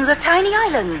 Thousands of tiny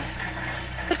islands.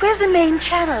 But where's the main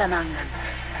channel among them?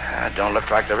 Don't look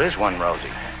like there is one,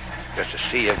 Rosie. Just a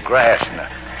sea of grass and a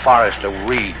forest of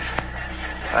reeds.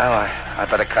 Well, I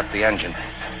better cut the engine.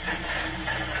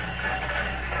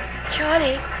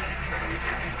 Charlie.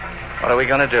 What are we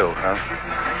going to do, huh?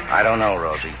 I don't know,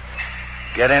 Rosie.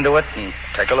 Get into it and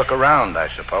take a look around, I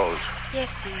suppose. Yes,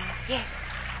 dear, yes.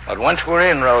 But once we're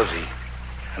in, Rosie,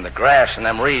 and the grass and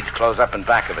them reeds close up in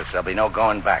back of us, there'll be no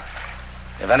going back.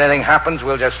 If anything happens,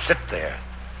 we'll just sit there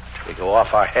till we go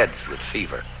off our heads with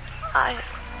fever.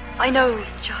 I know,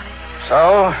 Charlie.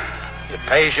 So, you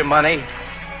pays your money,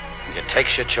 and you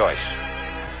takes your choice.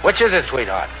 Which is it,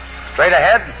 sweetheart? Straight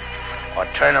ahead or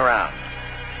turn around?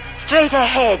 straight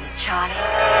ahead, Charlie.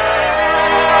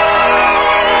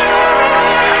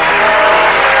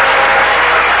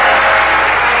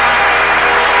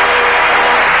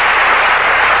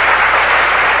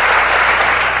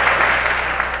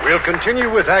 We'll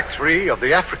continue with Act 3 of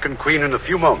The African Queen in a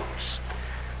few moments.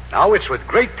 Now it's with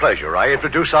great pleasure I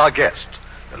introduce our guest,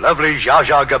 the lovely Zsa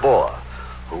Zsa Gabor,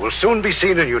 who will soon be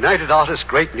seen in United Artists'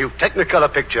 great new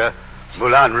Technicolor picture,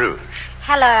 Moulin Rouge.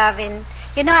 Hello, Irvin.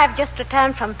 You know, I've just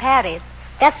returned from Paris.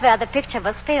 That's where the picture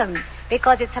was filmed,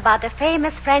 because it's about the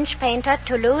famous French painter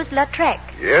Toulouse-Lautrec.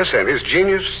 Yes, and his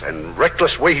genius and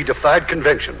reckless way he defied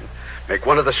convention make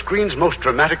one of the screen's most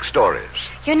dramatic stories.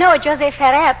 You know, José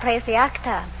Ferrer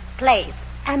plays.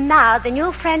 And now the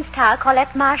new French star,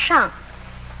 Colette Marchand,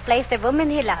 plays the woman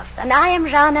he loves. And I am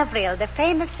Jean Avril, the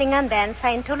famous singer and dancer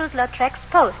in Toulouse-Lautrec's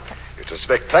poster. It's a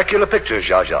spectacular picture,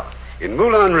 Zsa Zsa. In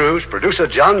Moulin Rouge, producer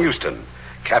John Huston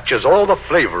captures all the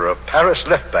flavor of Paris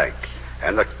left bank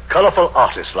and the colorful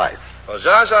artist life. Well,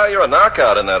 Zsa Zsa, you're a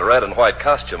knockout in that red and white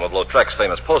costume of Lautrec's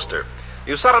famous poster.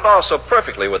 You set it off so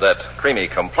perfectly with that creamy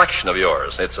complexion of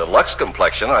yours. It's a Lux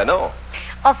complexion, I know.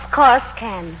 Of course,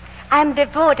 Ken. I'm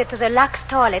devoted to the Lux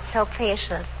toilet soap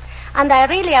facials. And I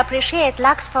really appreciate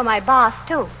Lux for my bath,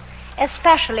 too.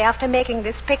 Especially after making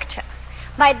this picture.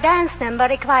 My dance number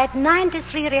required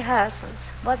 93 rehearsals.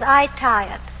 Was I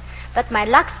tired? But my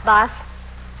Lux bath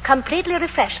completely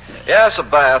refreshed me. Yes, a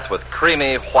bath with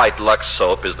creamy white Lux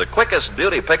soap is the quickest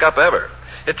beauty pickup ever.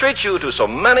 It treats you to so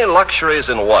many luxuries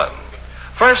in one.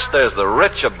 First, there's the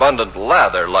rich, abundant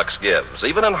lather Lux gives,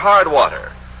 even in hard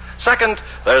water. Second,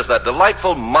 there's that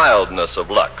delightful mildness of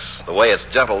Lux, the way its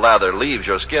gentle lather leaves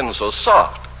your skin so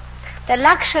soft. The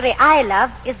luxury I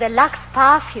love is the Lux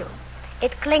perfume.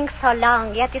 It clings so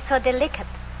long, yet is so delicate.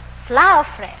 Flower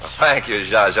fresh. Thank you,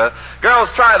 Zsa Zsa. Girls,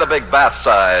 try the big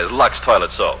bath-size Lux toilet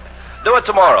soap. Do it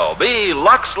tomorrow. Be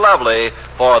Lux lovely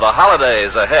for the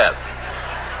holidays ahead.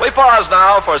 We pause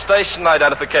now for station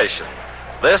identification.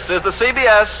 This is the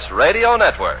CBS Radio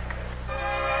Network.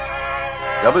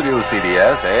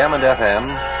 WCBS, AM and FM,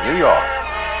 New York.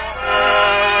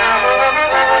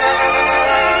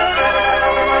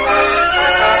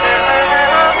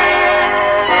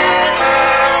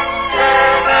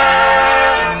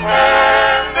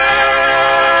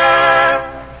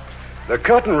 The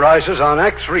curtain rises on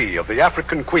Act 3 of The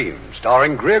African Queen,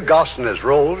 starring Greer Garson as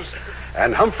Rose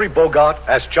and Humphrey Bogart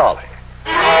as Charlie.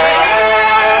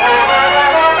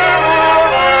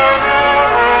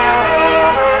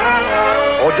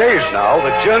 For days now,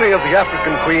 the journey of the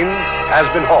African Queen has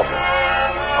been halted.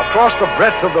 Across the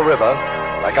breadth of the river,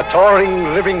 like a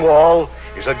towering living wall,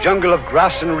 is a jungle of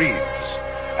grass and reeds,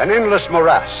 an endless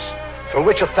morass through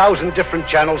which 1,000 different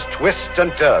channels twist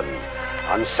and turn.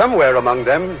 And somewhere among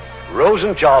them, Rose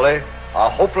and Charlie are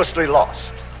hopelessly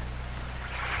lost.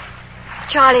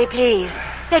 Charlie, please,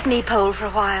 let me pole for a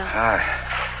while.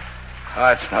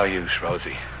 It's no use,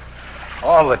 Rosie.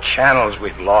 All the channels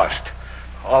we've lost,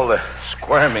 all the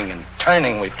squirming and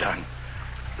turning we've done.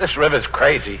 This river's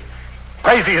crazy.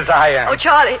 Crazy as I am. Oh,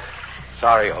 Charlie.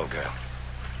 Sorry, old girl.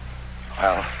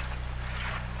 Well,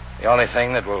 the only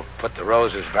thing that will put the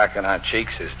roses back on our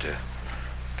cheeks is to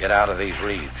get out of these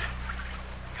reeds.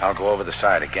 I'll go over the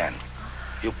side again.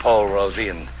 You pole, Rosie,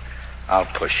 and I'll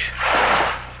push.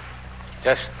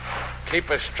 Just keep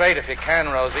her straight if you can,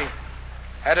 Rosie.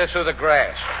 Head her through the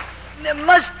grass. There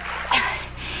must...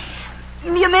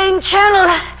 Your main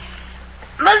channel...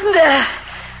 Mustn't there...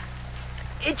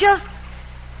 It just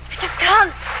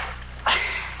can't...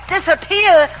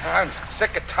 disappear. I'm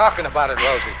sick of talking about it,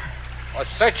 Rosie. Or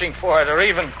searching for it, or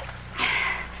even...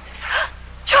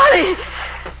 Charlie!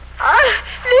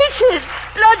 Leeches!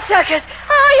 Bloodsuckers!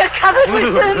 You're covered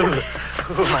with them.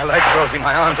 Ooh, my legs, Rosie,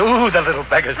 my arms. Ooh, the little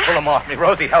beggars. Pull them off me.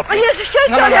 Rosie, help me. Yes,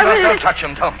 No, don't touch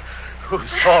them. Don't. Ooh,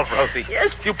 salt, Rosie.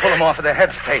 Yes. You pull them off and their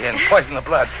heads stay in. Poison the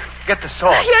blood. Get the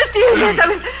salt. Yes, dear,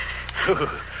 yes. Ooh,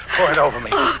 pour it over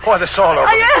me. Pour the salt over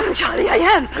me. I am, Charlie, I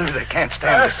am. Ooh, they can't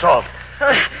stand the salt.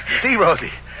 See,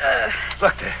 Rosie.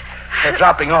 Look, they're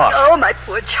dropping off. Oh, my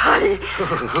poor Charlie.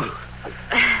 Ooh.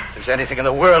 If there's anything in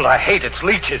the world I hate, it's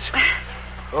leeches.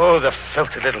 Oh, the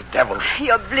filthy little devils.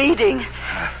 You're bleeding.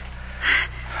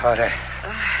 Oh, it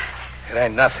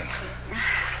ain't nothing.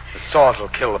 The salt will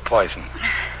kill the poison.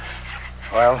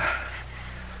 Well,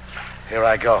 here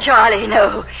I go. Charlie,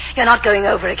 no. You're not going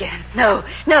over again. No.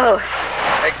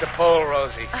 Take the pole,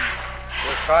 Rosie.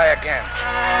 We'll try again.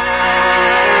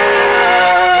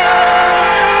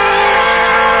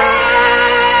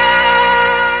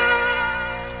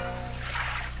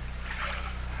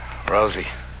 Rosie.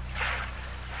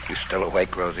 You still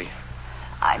awake, Rosie?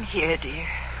 I'm here, dear.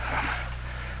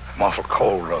 I'm awful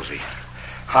cold, Rosie.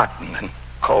 Hot and then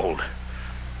cold.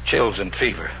 Chills and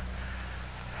fever.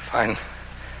 Fine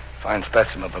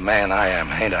specimen of a man I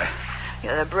am, ain't I?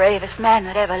 You're the bravest man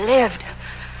that ever lived.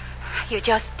 You're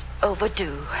just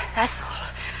overdue, that's all.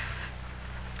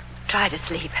 Try to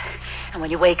sleep, and when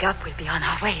you wake up, we'll be on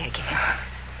our way again.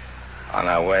 On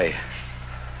our way.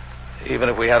 Even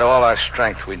if we had all our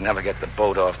strength, we'd never get the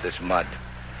boat off this mud.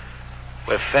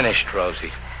 We're finished,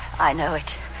 Rosie. I know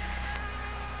it.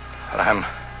 But I'm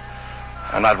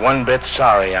not one bit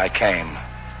sorry I came.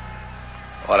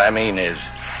 What I mean is,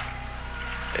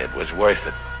 it was worth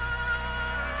it.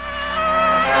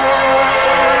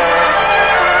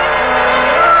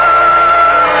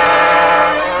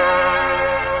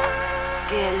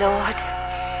 Dear Lord,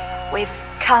 we've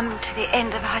come to the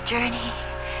end of our journey.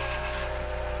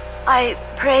 I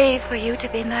pray for you to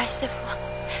be merciful.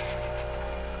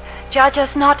 Judge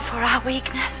us not for our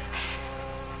weakness,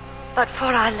 but for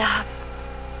our love.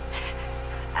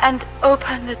 And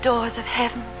open the doors of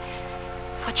heaven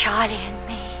for Charlie and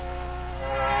me.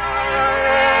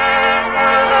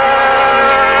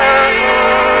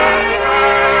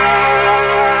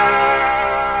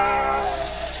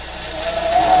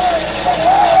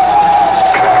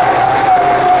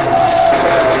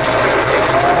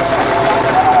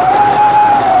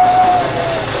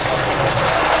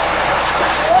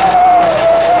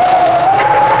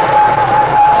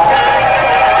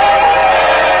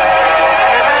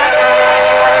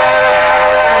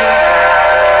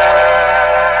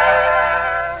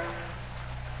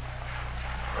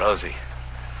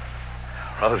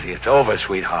 Rosie, it's over,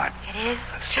 sweetheart. It is?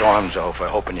 The storm's over.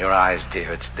 Open your eyes,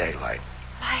 dear. It's daylight.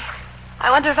 I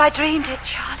wonder if I dreamed it,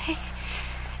 Charlie.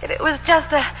 If it was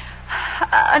just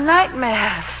a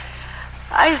nightmare.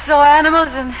 I saw animals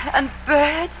and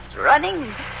birds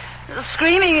running,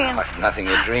 screaming. It's nothing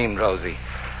you dreamed, Rosie.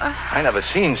 I never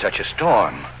seen such a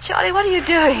storm. Charlie, what are you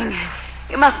doing?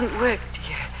 You mustn't work,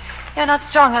 dear. You're not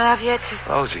strong enough yet to...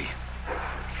 Rosie,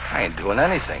 I ain't doing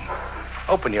anything.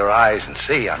 Open your eyes and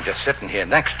see. I'm just sitting here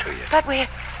next to you. But we're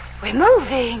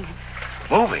moving.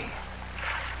 Moving?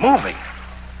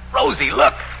 Rosie,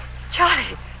 look.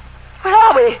 Charlie, where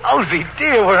are we? Rosie,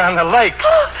 dear, we're on the lake.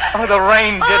 Oh, the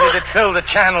rain did it. It filled the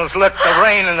channels. Look, the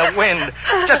rain and the wind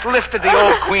just lifted the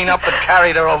old queen up and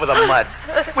carried her over the mud.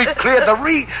 We've cleared the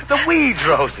weeds,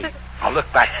 Rosie. Oh, look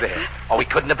back there. Oh, we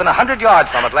couldn't have been 100 yards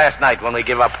from it last night when we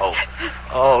give up hope.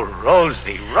 Oh,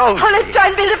 Rosie. Oh, let's try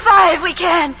and build a fire if we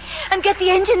can. And get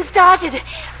the engine started.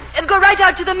 And go right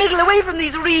out to the middle, away from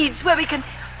these reeds, where we can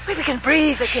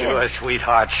breathe again. Sure,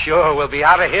 sweetheart, sure. We'll be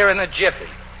out of here in a jiffy.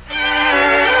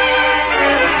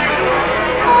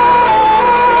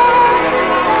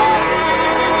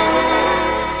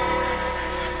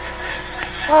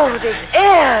 Oh, this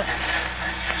air.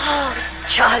 Oh,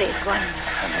 Charlie, it's wonderful.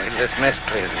 And wait till this mist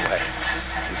clears away.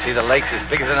 You see the lake's as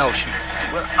big as an ocean.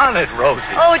 And we're on it, Rosie.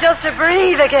 Oh, just to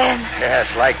breathe again. Yes,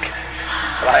 like...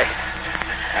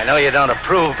 I know you don't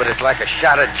approve, but it's like a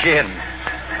shot of gin.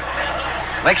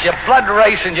 Makes your blood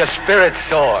race and your spirit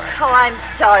soar. Oh, I'm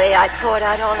sorry I poured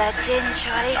out all that gin,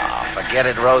 Charlie. Oh, forget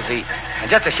it, Rosie. And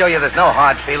just to show you there's no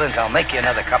hard feelings, I'll make you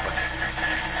another cup of it.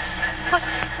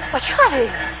 What, Charlie?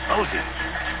 Rosie.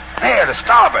 There, to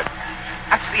starboard.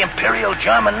 That's the Imperial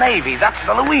German Navy. That's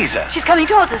the Louisa. She's coming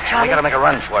towards us, Charlie. We gotta make a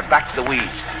run for it. Back to the weeds.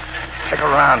 Stick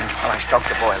around while I stoke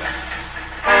the boiler.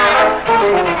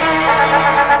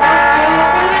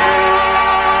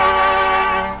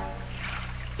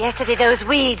 Yesterday those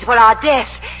weeds were our death.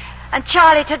 And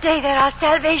Charlie, today they're our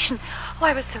salvation. Oh,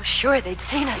 I was so sure they'd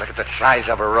seen us. Look at the size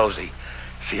of her, Rosie.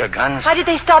 See her guns? Why did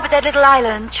they stop at that little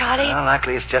island, Charlie? Well,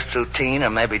 likely it's just routine, or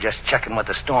maybe just checking what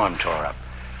the storm tore up.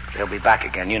 They'll be back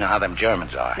again. You know how them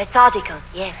Germans are. Methodical,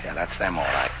 yes. Yeah, that's them, all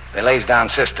right. They lays down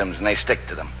systems, and they stick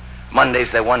to them. Mondays,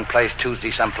 they're one place,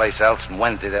 Tuesday, someplace else, and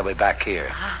Wednesday, they'll be back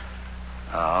here.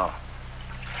 Oh.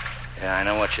 Yeah, I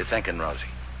know what you're thinking, Rosie.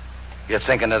 You're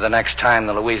thinking of the next time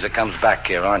the Louisa comes back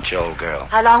here, aren't you, old girl?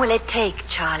 How long will it take,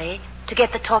 Charlie, to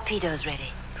get the torpedoes ready?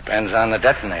 Depends on the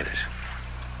detonators.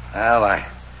 Well, I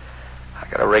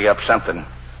gotta rig up something.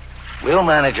 We'll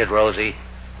manage it, Rosie.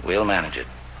 We'll manage it.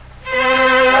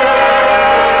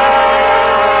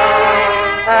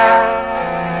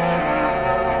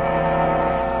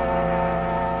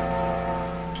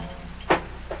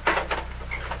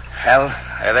 Well,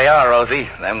 there they are, Rosie.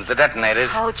 Them's the detonators.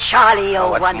 Oh, Charlie,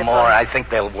 what's wonderful. more, I think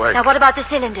they'll work. Now, what about the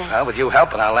cylinders? Well, with you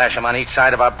helping, I'll lash them on each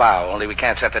side of our bow. Only we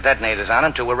can't set the detonators on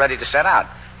until we're ready to set out.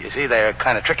 You see, they're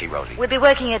kind of tricky, Rosie. We'll be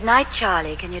working at night,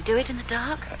 Charlie. Can you do it in the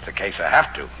dark? That's the case I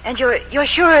have to. And you're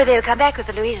sure they'll come back with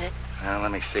the Louisa? Well,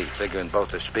 let me see. Figuring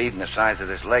both the speed and the size of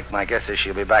this lake, my guess is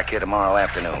she'll be back here tomorrow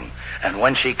afternoon. And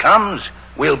when she comes,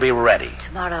 we'll be ready.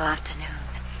 Tomorrow afternoon.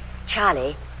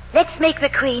 Charlie, let's make the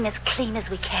Queen as clean as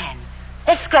we can.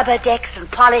 Let's scrub her decks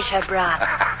and polish her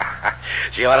brass.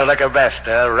 She ought to look her best,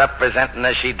 representing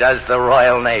as she does the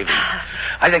Royal Navy.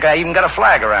 I think I even got a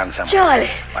flag around somewhere.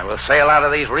 Charlie. I will sail out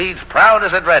of these reeds proud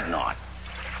as a dreadnought.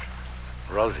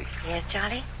 Rosie. Yes,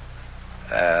 Charlie?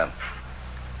 Now,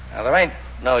 there ain't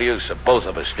no use of both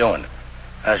of us doing it.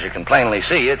 As you can plainly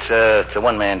see, it's a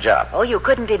one-man job. Oh, you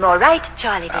couldn't be more right,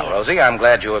 Charlie, dear. Now, Rosie, I'm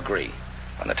glad you agree.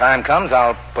 When the time comes,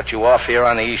 I'll put you off here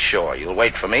on the East Shore. You'll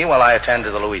wait for me while I attend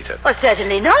to the Louisa. Well,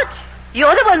 certainly not.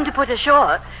 You're the one to put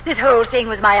ashore. This whole thing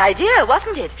was my idea,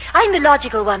 wasn't it? I'm the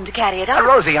logical one to carry it out.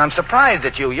 Rosie, I'm surprised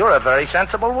at you. You're a very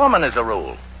sensible woman, as a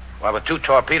rule. Well, with 2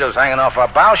 torpedoes hanging off our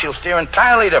bow, she'll steer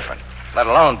entirely different, let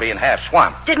alone being half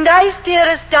swamped. Didn't I steer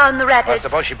us down the rapids? Well,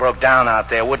 suppose she broke down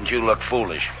out there. Wouldn't you look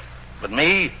foolish? But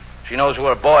me, she knows who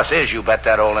her boss is, you bet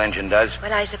that old engine does.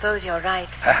 Well, I suppose you're right.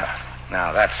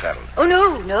 Now, that's settled. Oh,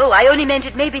 no. I only meant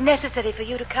it may be necessary for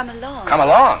you to come along. Come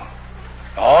along?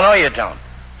 Oh, no, you don't.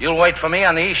 You'll wait for me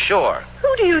on the East Shore.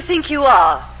 Who do you think you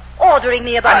are? Ordering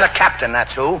me about... I'm the captain,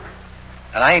 that's who.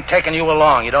 And I ain't taking you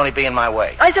along. You'd only be in my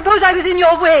way. I suppose I was in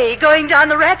your way, going down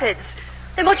the rapids.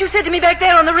 Then what you said to me back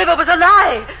there on the river was a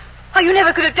lie. How you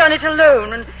never could have done it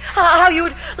alone, and how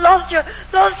you'd lost your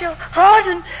heart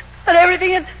and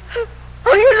everything, and...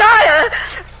 Oh, you liar!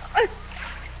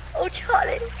 Oh,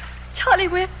 Charlie,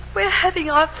 we're having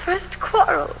our first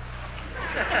quarrel.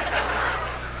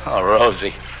 Oh,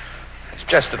 Rosie, it's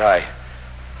just that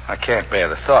I can't bear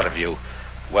the thought of you,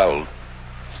 well,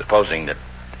 supposing that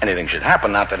anything should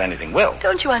happen, not that anything will.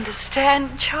 Don't you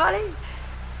understand, Charlie?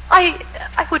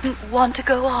 I wouldn't want to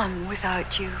go on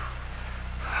without you.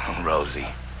 Oh, Rosie.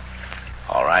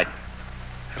 All right.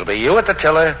 It'll be you at the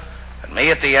tiller and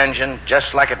me at the engine,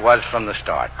 just like it was from the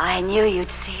start. I knew you'd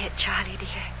see it, Charlie,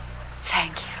 dear.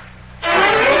 Thank you.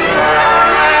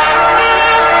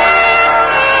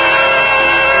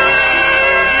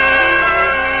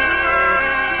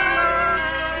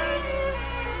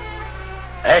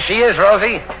 There she is,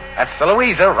 Rosie. That's the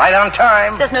Louisa, right on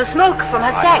time. There's no smoke from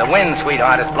her sack. The wind,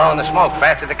 sweetheart, is blowing the smoke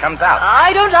fast as it comes out.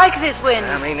 I don't like this wind.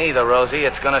 Me neither, Rosie.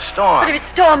 It's going to storm. But if it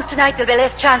storms tonight, there'll be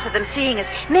less chance of them seeing us.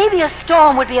 Maybe a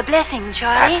storm would be a blessing,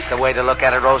 Charlie. That's the way to look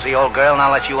at it, Rosie, old girl.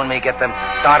 Now let you and me get them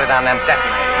started on them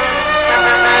detonators.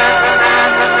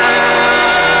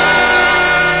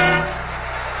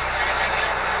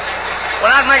 We're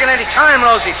not making any time,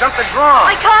 Rosie. Something's wrong.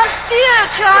 I can't steer,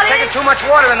 Charlie. We're taking too much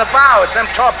water in the bow. It's them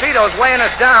torpedoes weighing us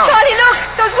down. Charlie, look.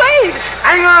 Those waves.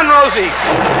 Hang on, Rosie.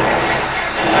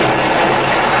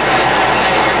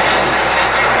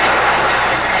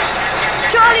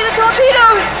 Charlie, the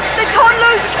torpedoes. They're torn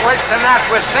loose. Worse than that,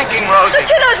 we're sinking, Rosie. The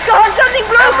tiller's gone. Something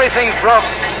broke. Everything's broke.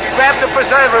 Grab the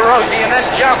preserver, Rosie, and then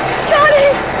jump.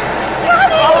 Charlie!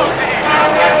 Rosie!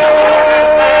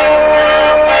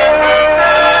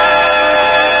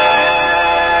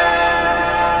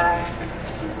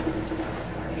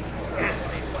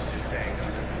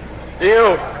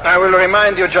 I will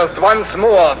remind you just once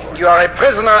more, you are a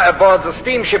prisoner aboard the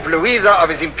steamship Louisa of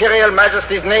His Imperial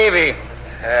Majesty's Navy.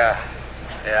 Yeah,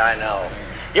 I know.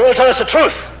 You will tell us the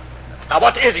truth. Now,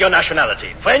 what is your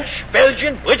nationality? French,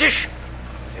 Belgian, British?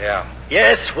 Yeah.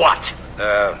 Yes, what?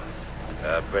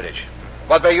 British.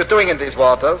 What were you doing in these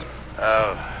waters?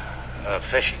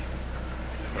 Fishing.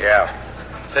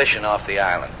 Yeah, fishing off the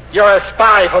island. You're a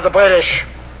spy for the British.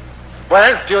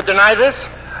 Well, do you deny this?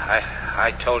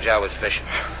 I told you I was fishing.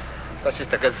 Das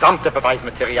ist das gesamte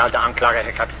Beweismaterial der Anklage,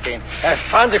 Herr Kapitän.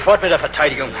 Fahren Sie fort mit der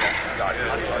Verteidigung.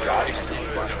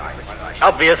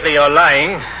 Obviously you're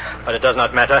lying, but it does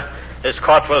not matter. This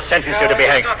court will sentence you to be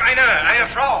hanged. Eine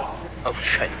Frau. Oh,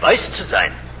 scheint weiß zu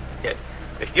sein.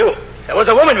 With you. There was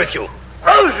a woman with you.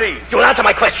 Rosie! You will answer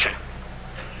my question.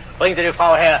 Bring the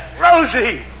Frau her.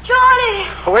 Rosie! Charlie!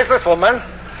 Who is this woman?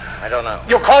 I don't know.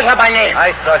 You called her by name.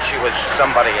 I thought she was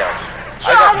somebody else.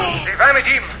 Charlie!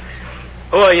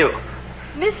 Who are you?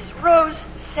 Miss Rose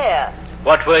Sayre.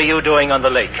 What were you doing on the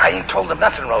lake? I ain't told them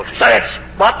nothing, Rosie. Silence!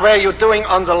 What were you doing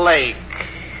on the lake?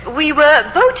 We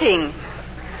were boating.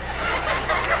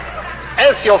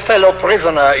 As your fellow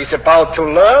prisoner is about to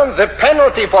learn, the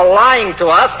penalty for lying to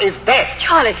us is death.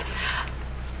 Charlie.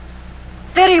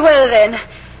 Very well, then.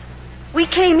 We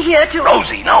came here to...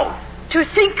 Rosie, no. To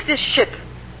sink this ship.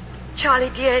 Charlie,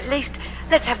 dear, at least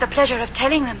let's have the pleasure of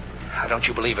telling them. Don't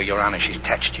you believe her, Your Honor? She's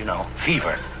touched, you know.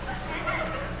 Fever.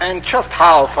 And just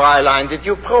how, Fräulein, did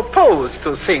you propose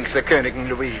to sink the Königin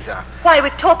Louisa? Why,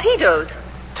 with torpedoes.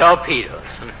 Torpedoes?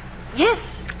 Yes.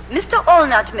 Mr.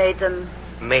 Allnut made them.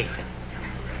 Made them?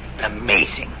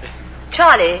 Amazing.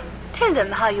 Charlie, tell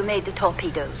them how you made the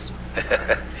torpedoes.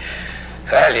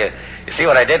 Well, you see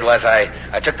what I did was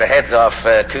I took the heads off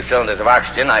 2 cylinders of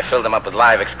oxygen. I filled them up with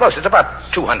live explosives,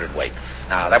 about 200 weight.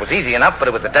 Now, that was easy enough, but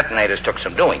it was the detonators took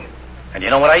some doing. And you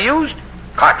know what I used?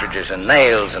 Cartridges and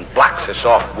nails and blocks of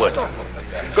soft wood.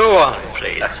 Go on,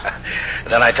 please.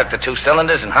 Then I took the 2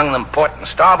 cylinders and hung them port and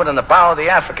starboard in the bow of the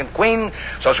African Queen,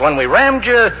 so when we rammed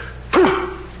you, poof!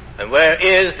 And where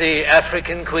is the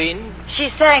African Queen? She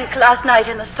sank last night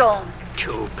in the storm.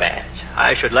 Too bad.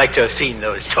 I should like to have seen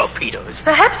those torpedoes.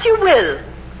 Perhaps you will.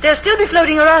 They'll still be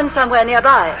floating around somewhere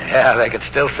nearby. Yeah, they could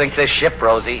still sink this ship,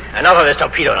 Rosie. Enough of this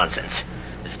torpedo nonsense.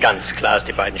 Das ganz klar, dass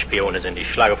die beiden Spione sind. Ich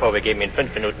schlage vor, wir geben Ihnen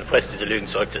 5 Minuten Frist, diese Lügen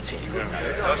zurückzuziehen.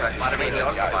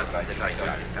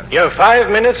 You have 5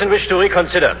 minutes in which to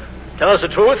reconsider. Tell us the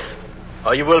truth,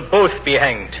 or you will both be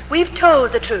hanged. We've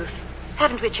told the truth,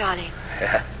 haven't we, Charlie?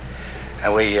 Yeah.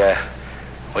 And we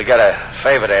got a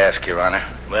favor to ask, Your Honor.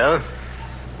 Well?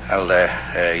 Well,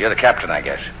 you're the captain, I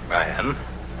guess. I am.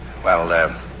 Well,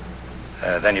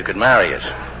 then you could marry us.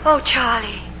 Oh,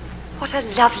 Charlie, what a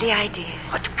lovely idea.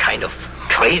 What kind of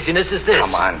craziness is this?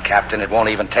 Come on, Captain. It won't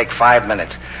even take 5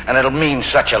 minutes. And it'll mean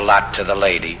such a lot to the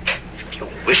lady. If you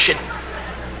wish it.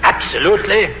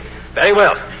 Absolutely. Very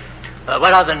well.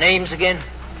 What are the names again?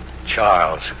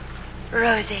 Charles.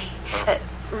 Rosie.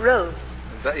 Rose.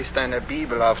 Da ist eine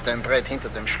Bibel auf dem Brett hinter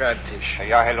dem Schreibtisch.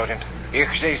 Ja, Herr Leutnant. Ich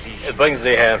sehe sie. Bringen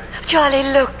Sie her. Charlie,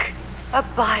 look. A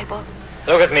Bible.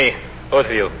 Look at me, both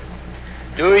of you.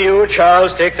 Do you,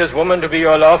 Charles, take this woman to be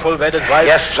your lawful wedded wife?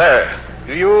 Yes, sir.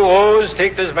 Do you, Rose,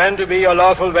 take this man to be your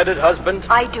lawful wedded husband?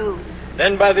 I do.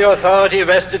 Then by the authority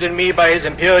vested in me by His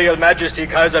Imperial Majesty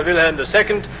Kaiser Wilhelm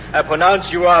II, I pronounce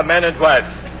you are man and wife.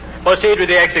 Proceed with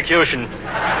the execution.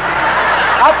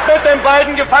 Ab mit den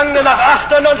beiden Gefangenen nach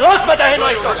Achtern und los mit der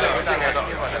Hinrichtung!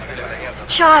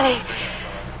 Charlie,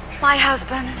 my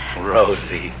husband.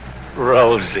 Rosie.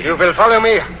 Rosie. You will follow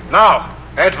me now,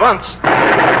 at once.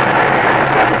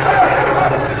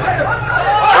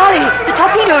 Charlie, the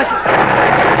torpedoes.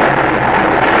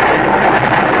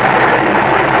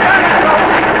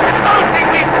 Rosie,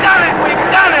 we've done it! We've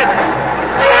done it!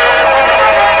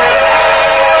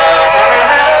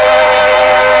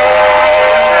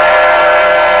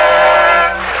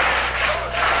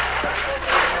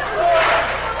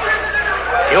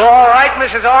 You all right,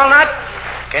 Mrs. Allnut?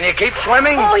 Can you keep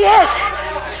swimming? Oh, yes.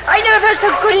 I never felt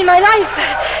so good in my life.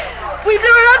 We blew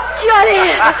her up,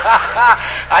 Charlie.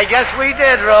 I guess we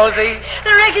did, Rosie.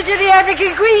 The wreckage of the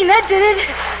African Queen, that did it.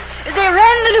 They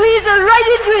ran the Louisa right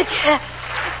into it.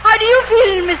 How do you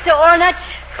feel, Mr. Allnut?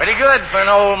 Pretty good for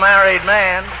an old married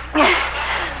man.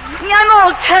 I'm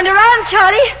all turned around,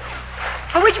 Charlie.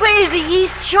 Which way is the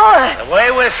east shore? The way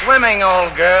we're swimming,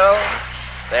 old girl.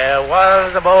 There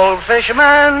was a bold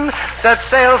fisherman set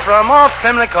sail from off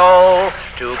Pimlico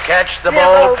to catch the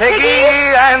bold piggy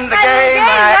and the gay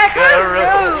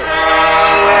mackerel.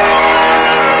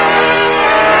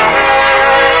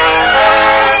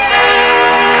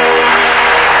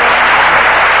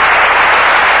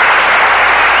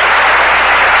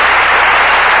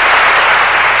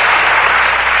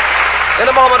 In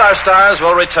a moment, our stars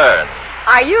will return.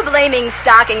 Are you blaming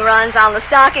stocking runs on the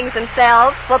stockings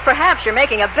themselves? Well, perhaps you're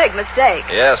making a big mistake.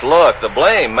 Yes, look, the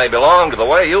blame may belong to the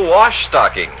way you wash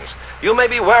stockings. You may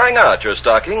be wearing out your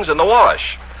stockings in the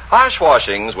wash. Harsh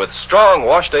washings with strong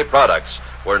wash day products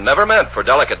were never meant for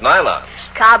delicate nylons.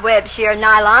 Cobweb sheer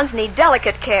nylons need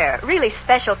delicate care, really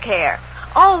special care.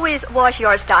 Always wash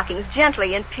your stockings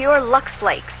gently in pure Lux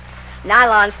Flakes.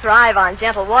 Nylons thrive on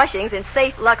gentle washings in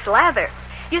safe Lux lather.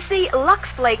 You see, Lux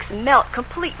Flakes melt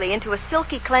completely into a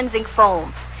silky cleansing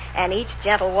foam. And each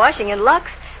gentle washing in Lux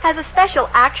has a special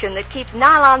action that keeps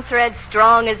nylon threads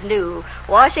strong as new.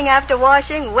 Washing after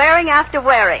washing, wearing after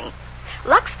wearing.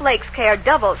 Lux Flakes care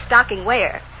double stocking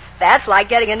wear. That's like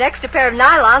getting an extra pair of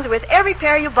nylons with every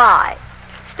pair you buy.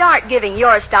 Start giving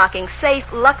your stockings safe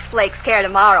Lux Flakes care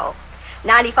tomorrow.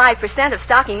 95% of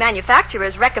stocking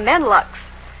manufacturers recommend Lux.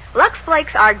 Lux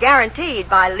Flakes are guaranteed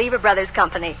by Lever Brothers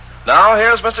Company. Now,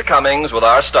 here's Mr. Cummings with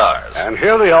our stars. And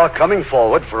here they are coming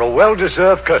forward for a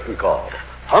well-deserved curtain call.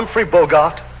 Humphrey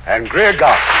Bogart and Greer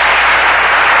Garson.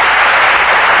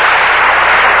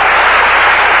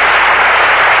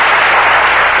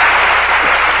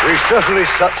 We certainly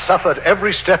suffered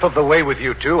every step of the way with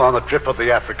you two on the trip of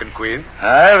the African Queen.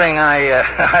 Irving,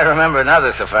 I remember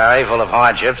another safari full of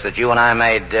hardships that you and I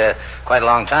made quite a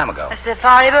long time ago. A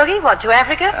safari, Bogey? What, to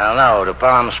Africa? Well, no, to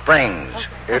Palm Springs.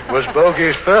 It was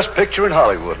Bogey's first picture in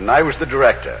Hollywood, and I was the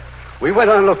director. We went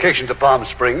on location to Palm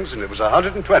Springs, and it was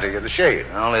 120 in the shade.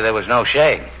 Only there was no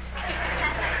shade.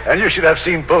 And you should have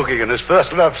seen Bogey in his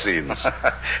first love scenes.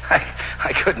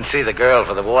 I couldn't see the girl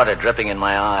for the water dripping in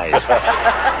my eyes.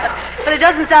 But it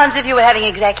doesn't sound as if you were having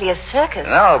exactly a circus.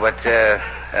 No,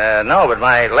 but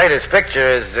my latest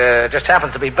picture is just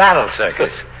happens to be Battle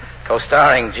Circus,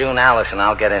 co-starring June Allison.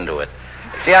 I'll get into it.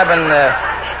 See, I've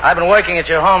been working at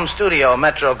your home studio,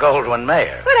 Metro Goldwyn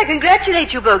Mayer. Well, I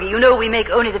congratulate you, Bogey. You know we make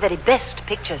only the very best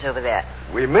pictures over there.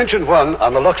 We mentioned one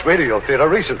on the Lux Radio Theater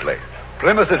recently,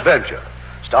 Plymouth Adventure,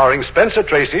 starring Spencer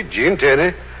Tracy, Gene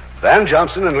Tierney, Van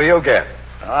Johnson, and Leo Gann.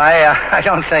 I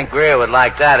don't think Greer would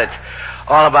like that. It's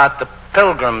all about the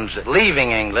pilgrims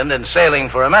leaving England and sailing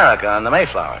for America on the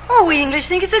Mayflower. Oh, we English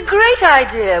think it's a great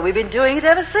idea. We've been doing it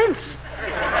ever since.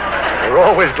 We're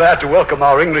always glad to welcome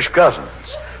our English cousins,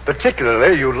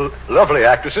 particularly you lovely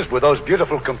actresses with those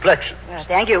beautiful complexions. Well,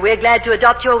 thank you. We're glad to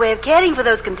adopt your way of caring for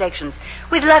those complexions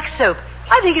with Lux soap.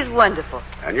 I think it's wonderful.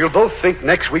 And you'll both think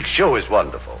next week's show is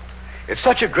wonderful. It's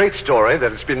such a great story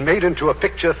that it's been made into a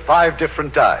picture 5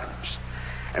 different times.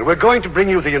 And we're going to bring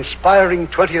you the inspiring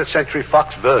 20th Century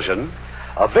Fox version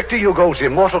of Victor Hugo's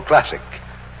immortal classic,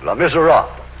 Les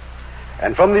Miserables.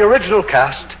 And from the original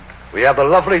cast, we have the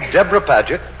lovely Deborah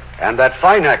Paget and that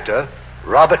fine actor,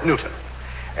 Robert Newton.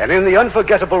 And in the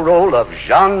unforgettable role of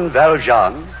Jean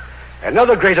Valjean,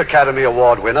 another great Academy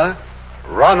Award winner,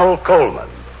 Ronald Colman.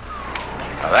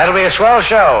 Well, that'll be a swell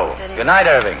show. Good night,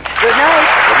 Irving. Good night.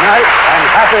 Good night and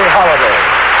happy holidays.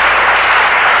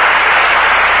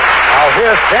 Now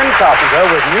here's Ken Carpenter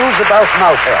with news about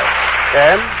mouth health.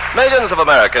 Ken? Millions of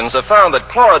Americans have found that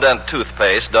Chlorodent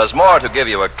toothpaste does more to give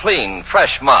you a clean,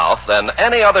 fresh mouth than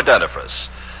any other dentifrice.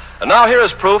 And now here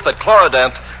is proof that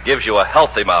Chlorodent gives you a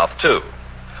healthy mouth, too.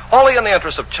 Wholly in the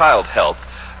interest of child health,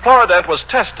 Chlorodent was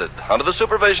tested under the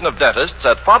supervision of dentists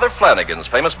at Father Flanagan's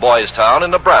famous Boys Town in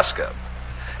Nebraska.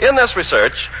 In this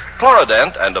research,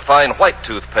 Chlorodent and a fine white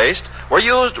toothpaste were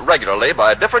used regularly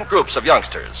by different groups of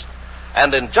youngsters.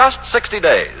 And in just 60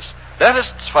 days,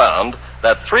 dentists found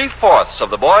that 3/4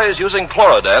 of the boys using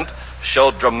Chlorodent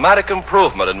showed dramatic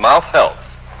improvement in mouth health.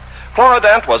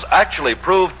 Chlorodent was actually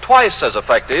proved twice as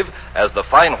effective as the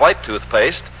fine white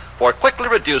toothpaste for quickly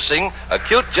reducing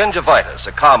acute gingivitis,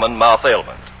 a common mouth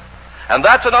ailment. And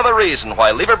that's another reason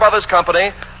why Lever Brothers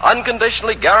Company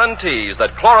unconditionally guarantees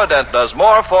that Chlorodent does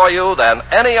more for you than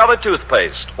any other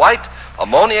toothpaste, white,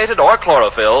 ammoniated, or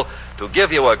chlorophyll, to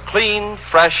give you a clean,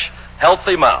 fresh,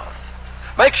 healthy mouth.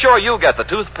 Make sure you get the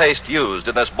toothpaste used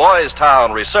in this Boys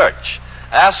Town research.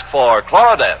 Ask for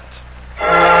Chlorodent.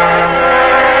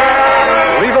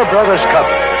 Lever Brothers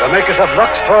Company, the makers of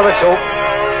Lux Toilet Soap,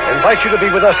 invite you to be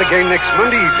with us again next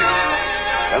Monday evening.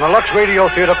 And the Lux Radio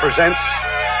Theater presents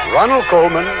Ronald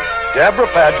Colman, Deborah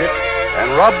Paget,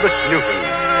 and Robert Newton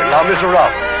in Les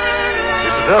Miserables.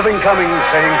 This is Irving Cummings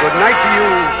saying good night to you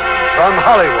from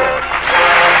Hollywood.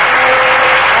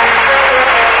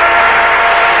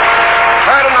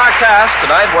 Heard in our cast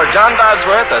tonight were John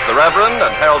Dodsworth as the Reverend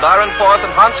and Harold Ironforth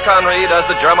and Hans Conried as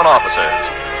the German officers.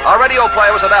 Our radio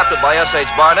play was adapted by S.H.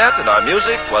 Barnett, and our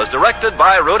music was directed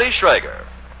by Rudy Schrager.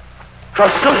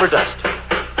 Trust Silver Dust.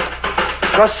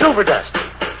 Trust Silver Dust.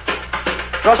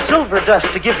 Trust Silver Dust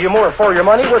to give you more for your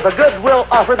money with a goodwill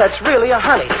offer that's really a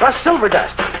honey. Trust Silver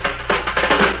Dust.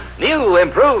 New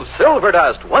improved Silver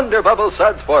Dust Wonder Bubble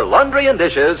Suds for laundry and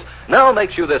dishes now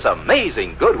makes you this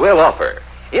amazing goodwill offer.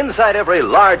 Inside every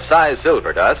large-size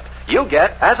Silver Dust, you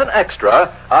get, as an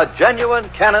extra, a genuine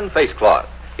Canon face cloth.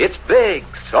 It's big,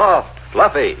 soft,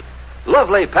 fluffy,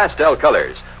 lovely pastel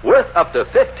colors, worth up to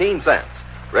 15 cents.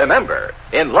 Remember,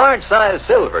 in large-size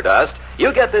Silver Dust,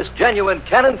 you get this genuine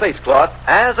Canon face cloth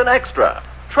as an extra.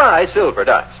 Try Silver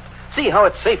Dust. See how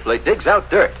it safely digs out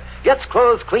dirt, gets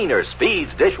clothes cleaner,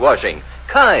 speeds dishwashing,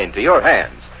 kind to your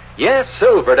hands. Yes,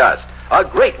 Silver Dust, a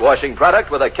great washing product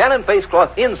with a Canon face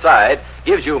cloth inside,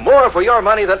 gives you more for your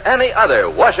money than any other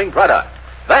washing product.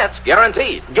 That's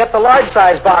guaranteed. Get the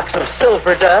large-size box of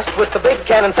Silver Dust with the big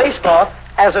Canon face cloth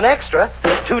as an extra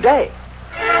today.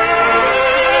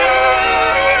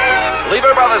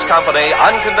 Lever Brothers Company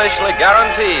unconditionally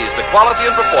guarantees the quality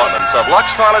and performance of Lux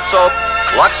Toilet Soap,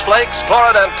 Lux Flakes,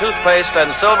 Chlorodent Toothpaste,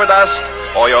 and Silver Dust,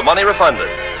 or your money refunded.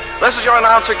 This is your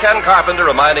announcer, Ken Carpenter,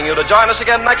 reminding you to join us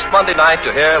again next Monday night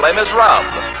to hear Les Miserables,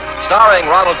 starring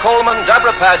Ronald Colman,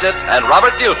 Deborah Paget, and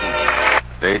Robert Newton.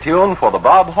 Stay tuned for the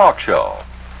Bob Hawk Show.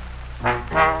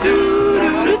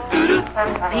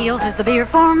 Peels is the beer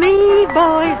for me,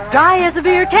 boys, dry as a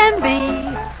beer can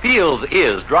be. Peels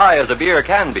is dry as a beer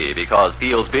can be because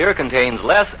Peels beer contains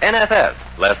less NFS,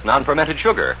 less non-fermented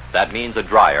sugar. That means a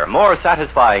drier, more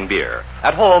satisfying beer.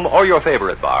 At home or your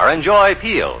favorite bar, enjoy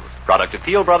Peels, product of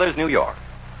Peel Brothers, New York.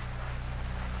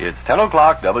 It's 10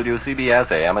 o'clock,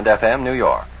 WCBS AM and FM, New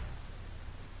York.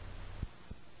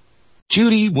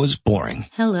 Judy was boring.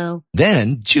 Hello.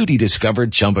 Then Judy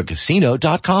discovered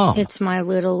ChumbaCasino.com. It's my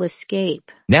little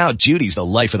escape. Now Judy's the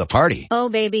life of the party. Oh,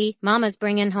 baby, mama's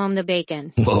bringing home the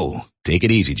bacon. Whoa, take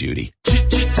it easy, Judy.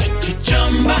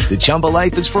 The Chumba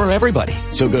life is for everybody.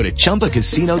 So go to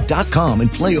ChumbaCasino.com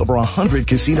and play over 100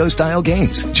 casino-style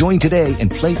games. Join today and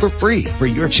play for free for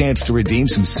your chance to redeem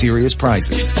some serious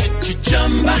prizes.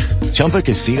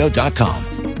 ChumbaCasino.com.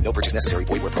 No purchase necessary.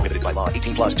 Void where prohibited by law.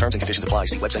 18 plus terms and conditions apply.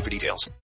 See website for details.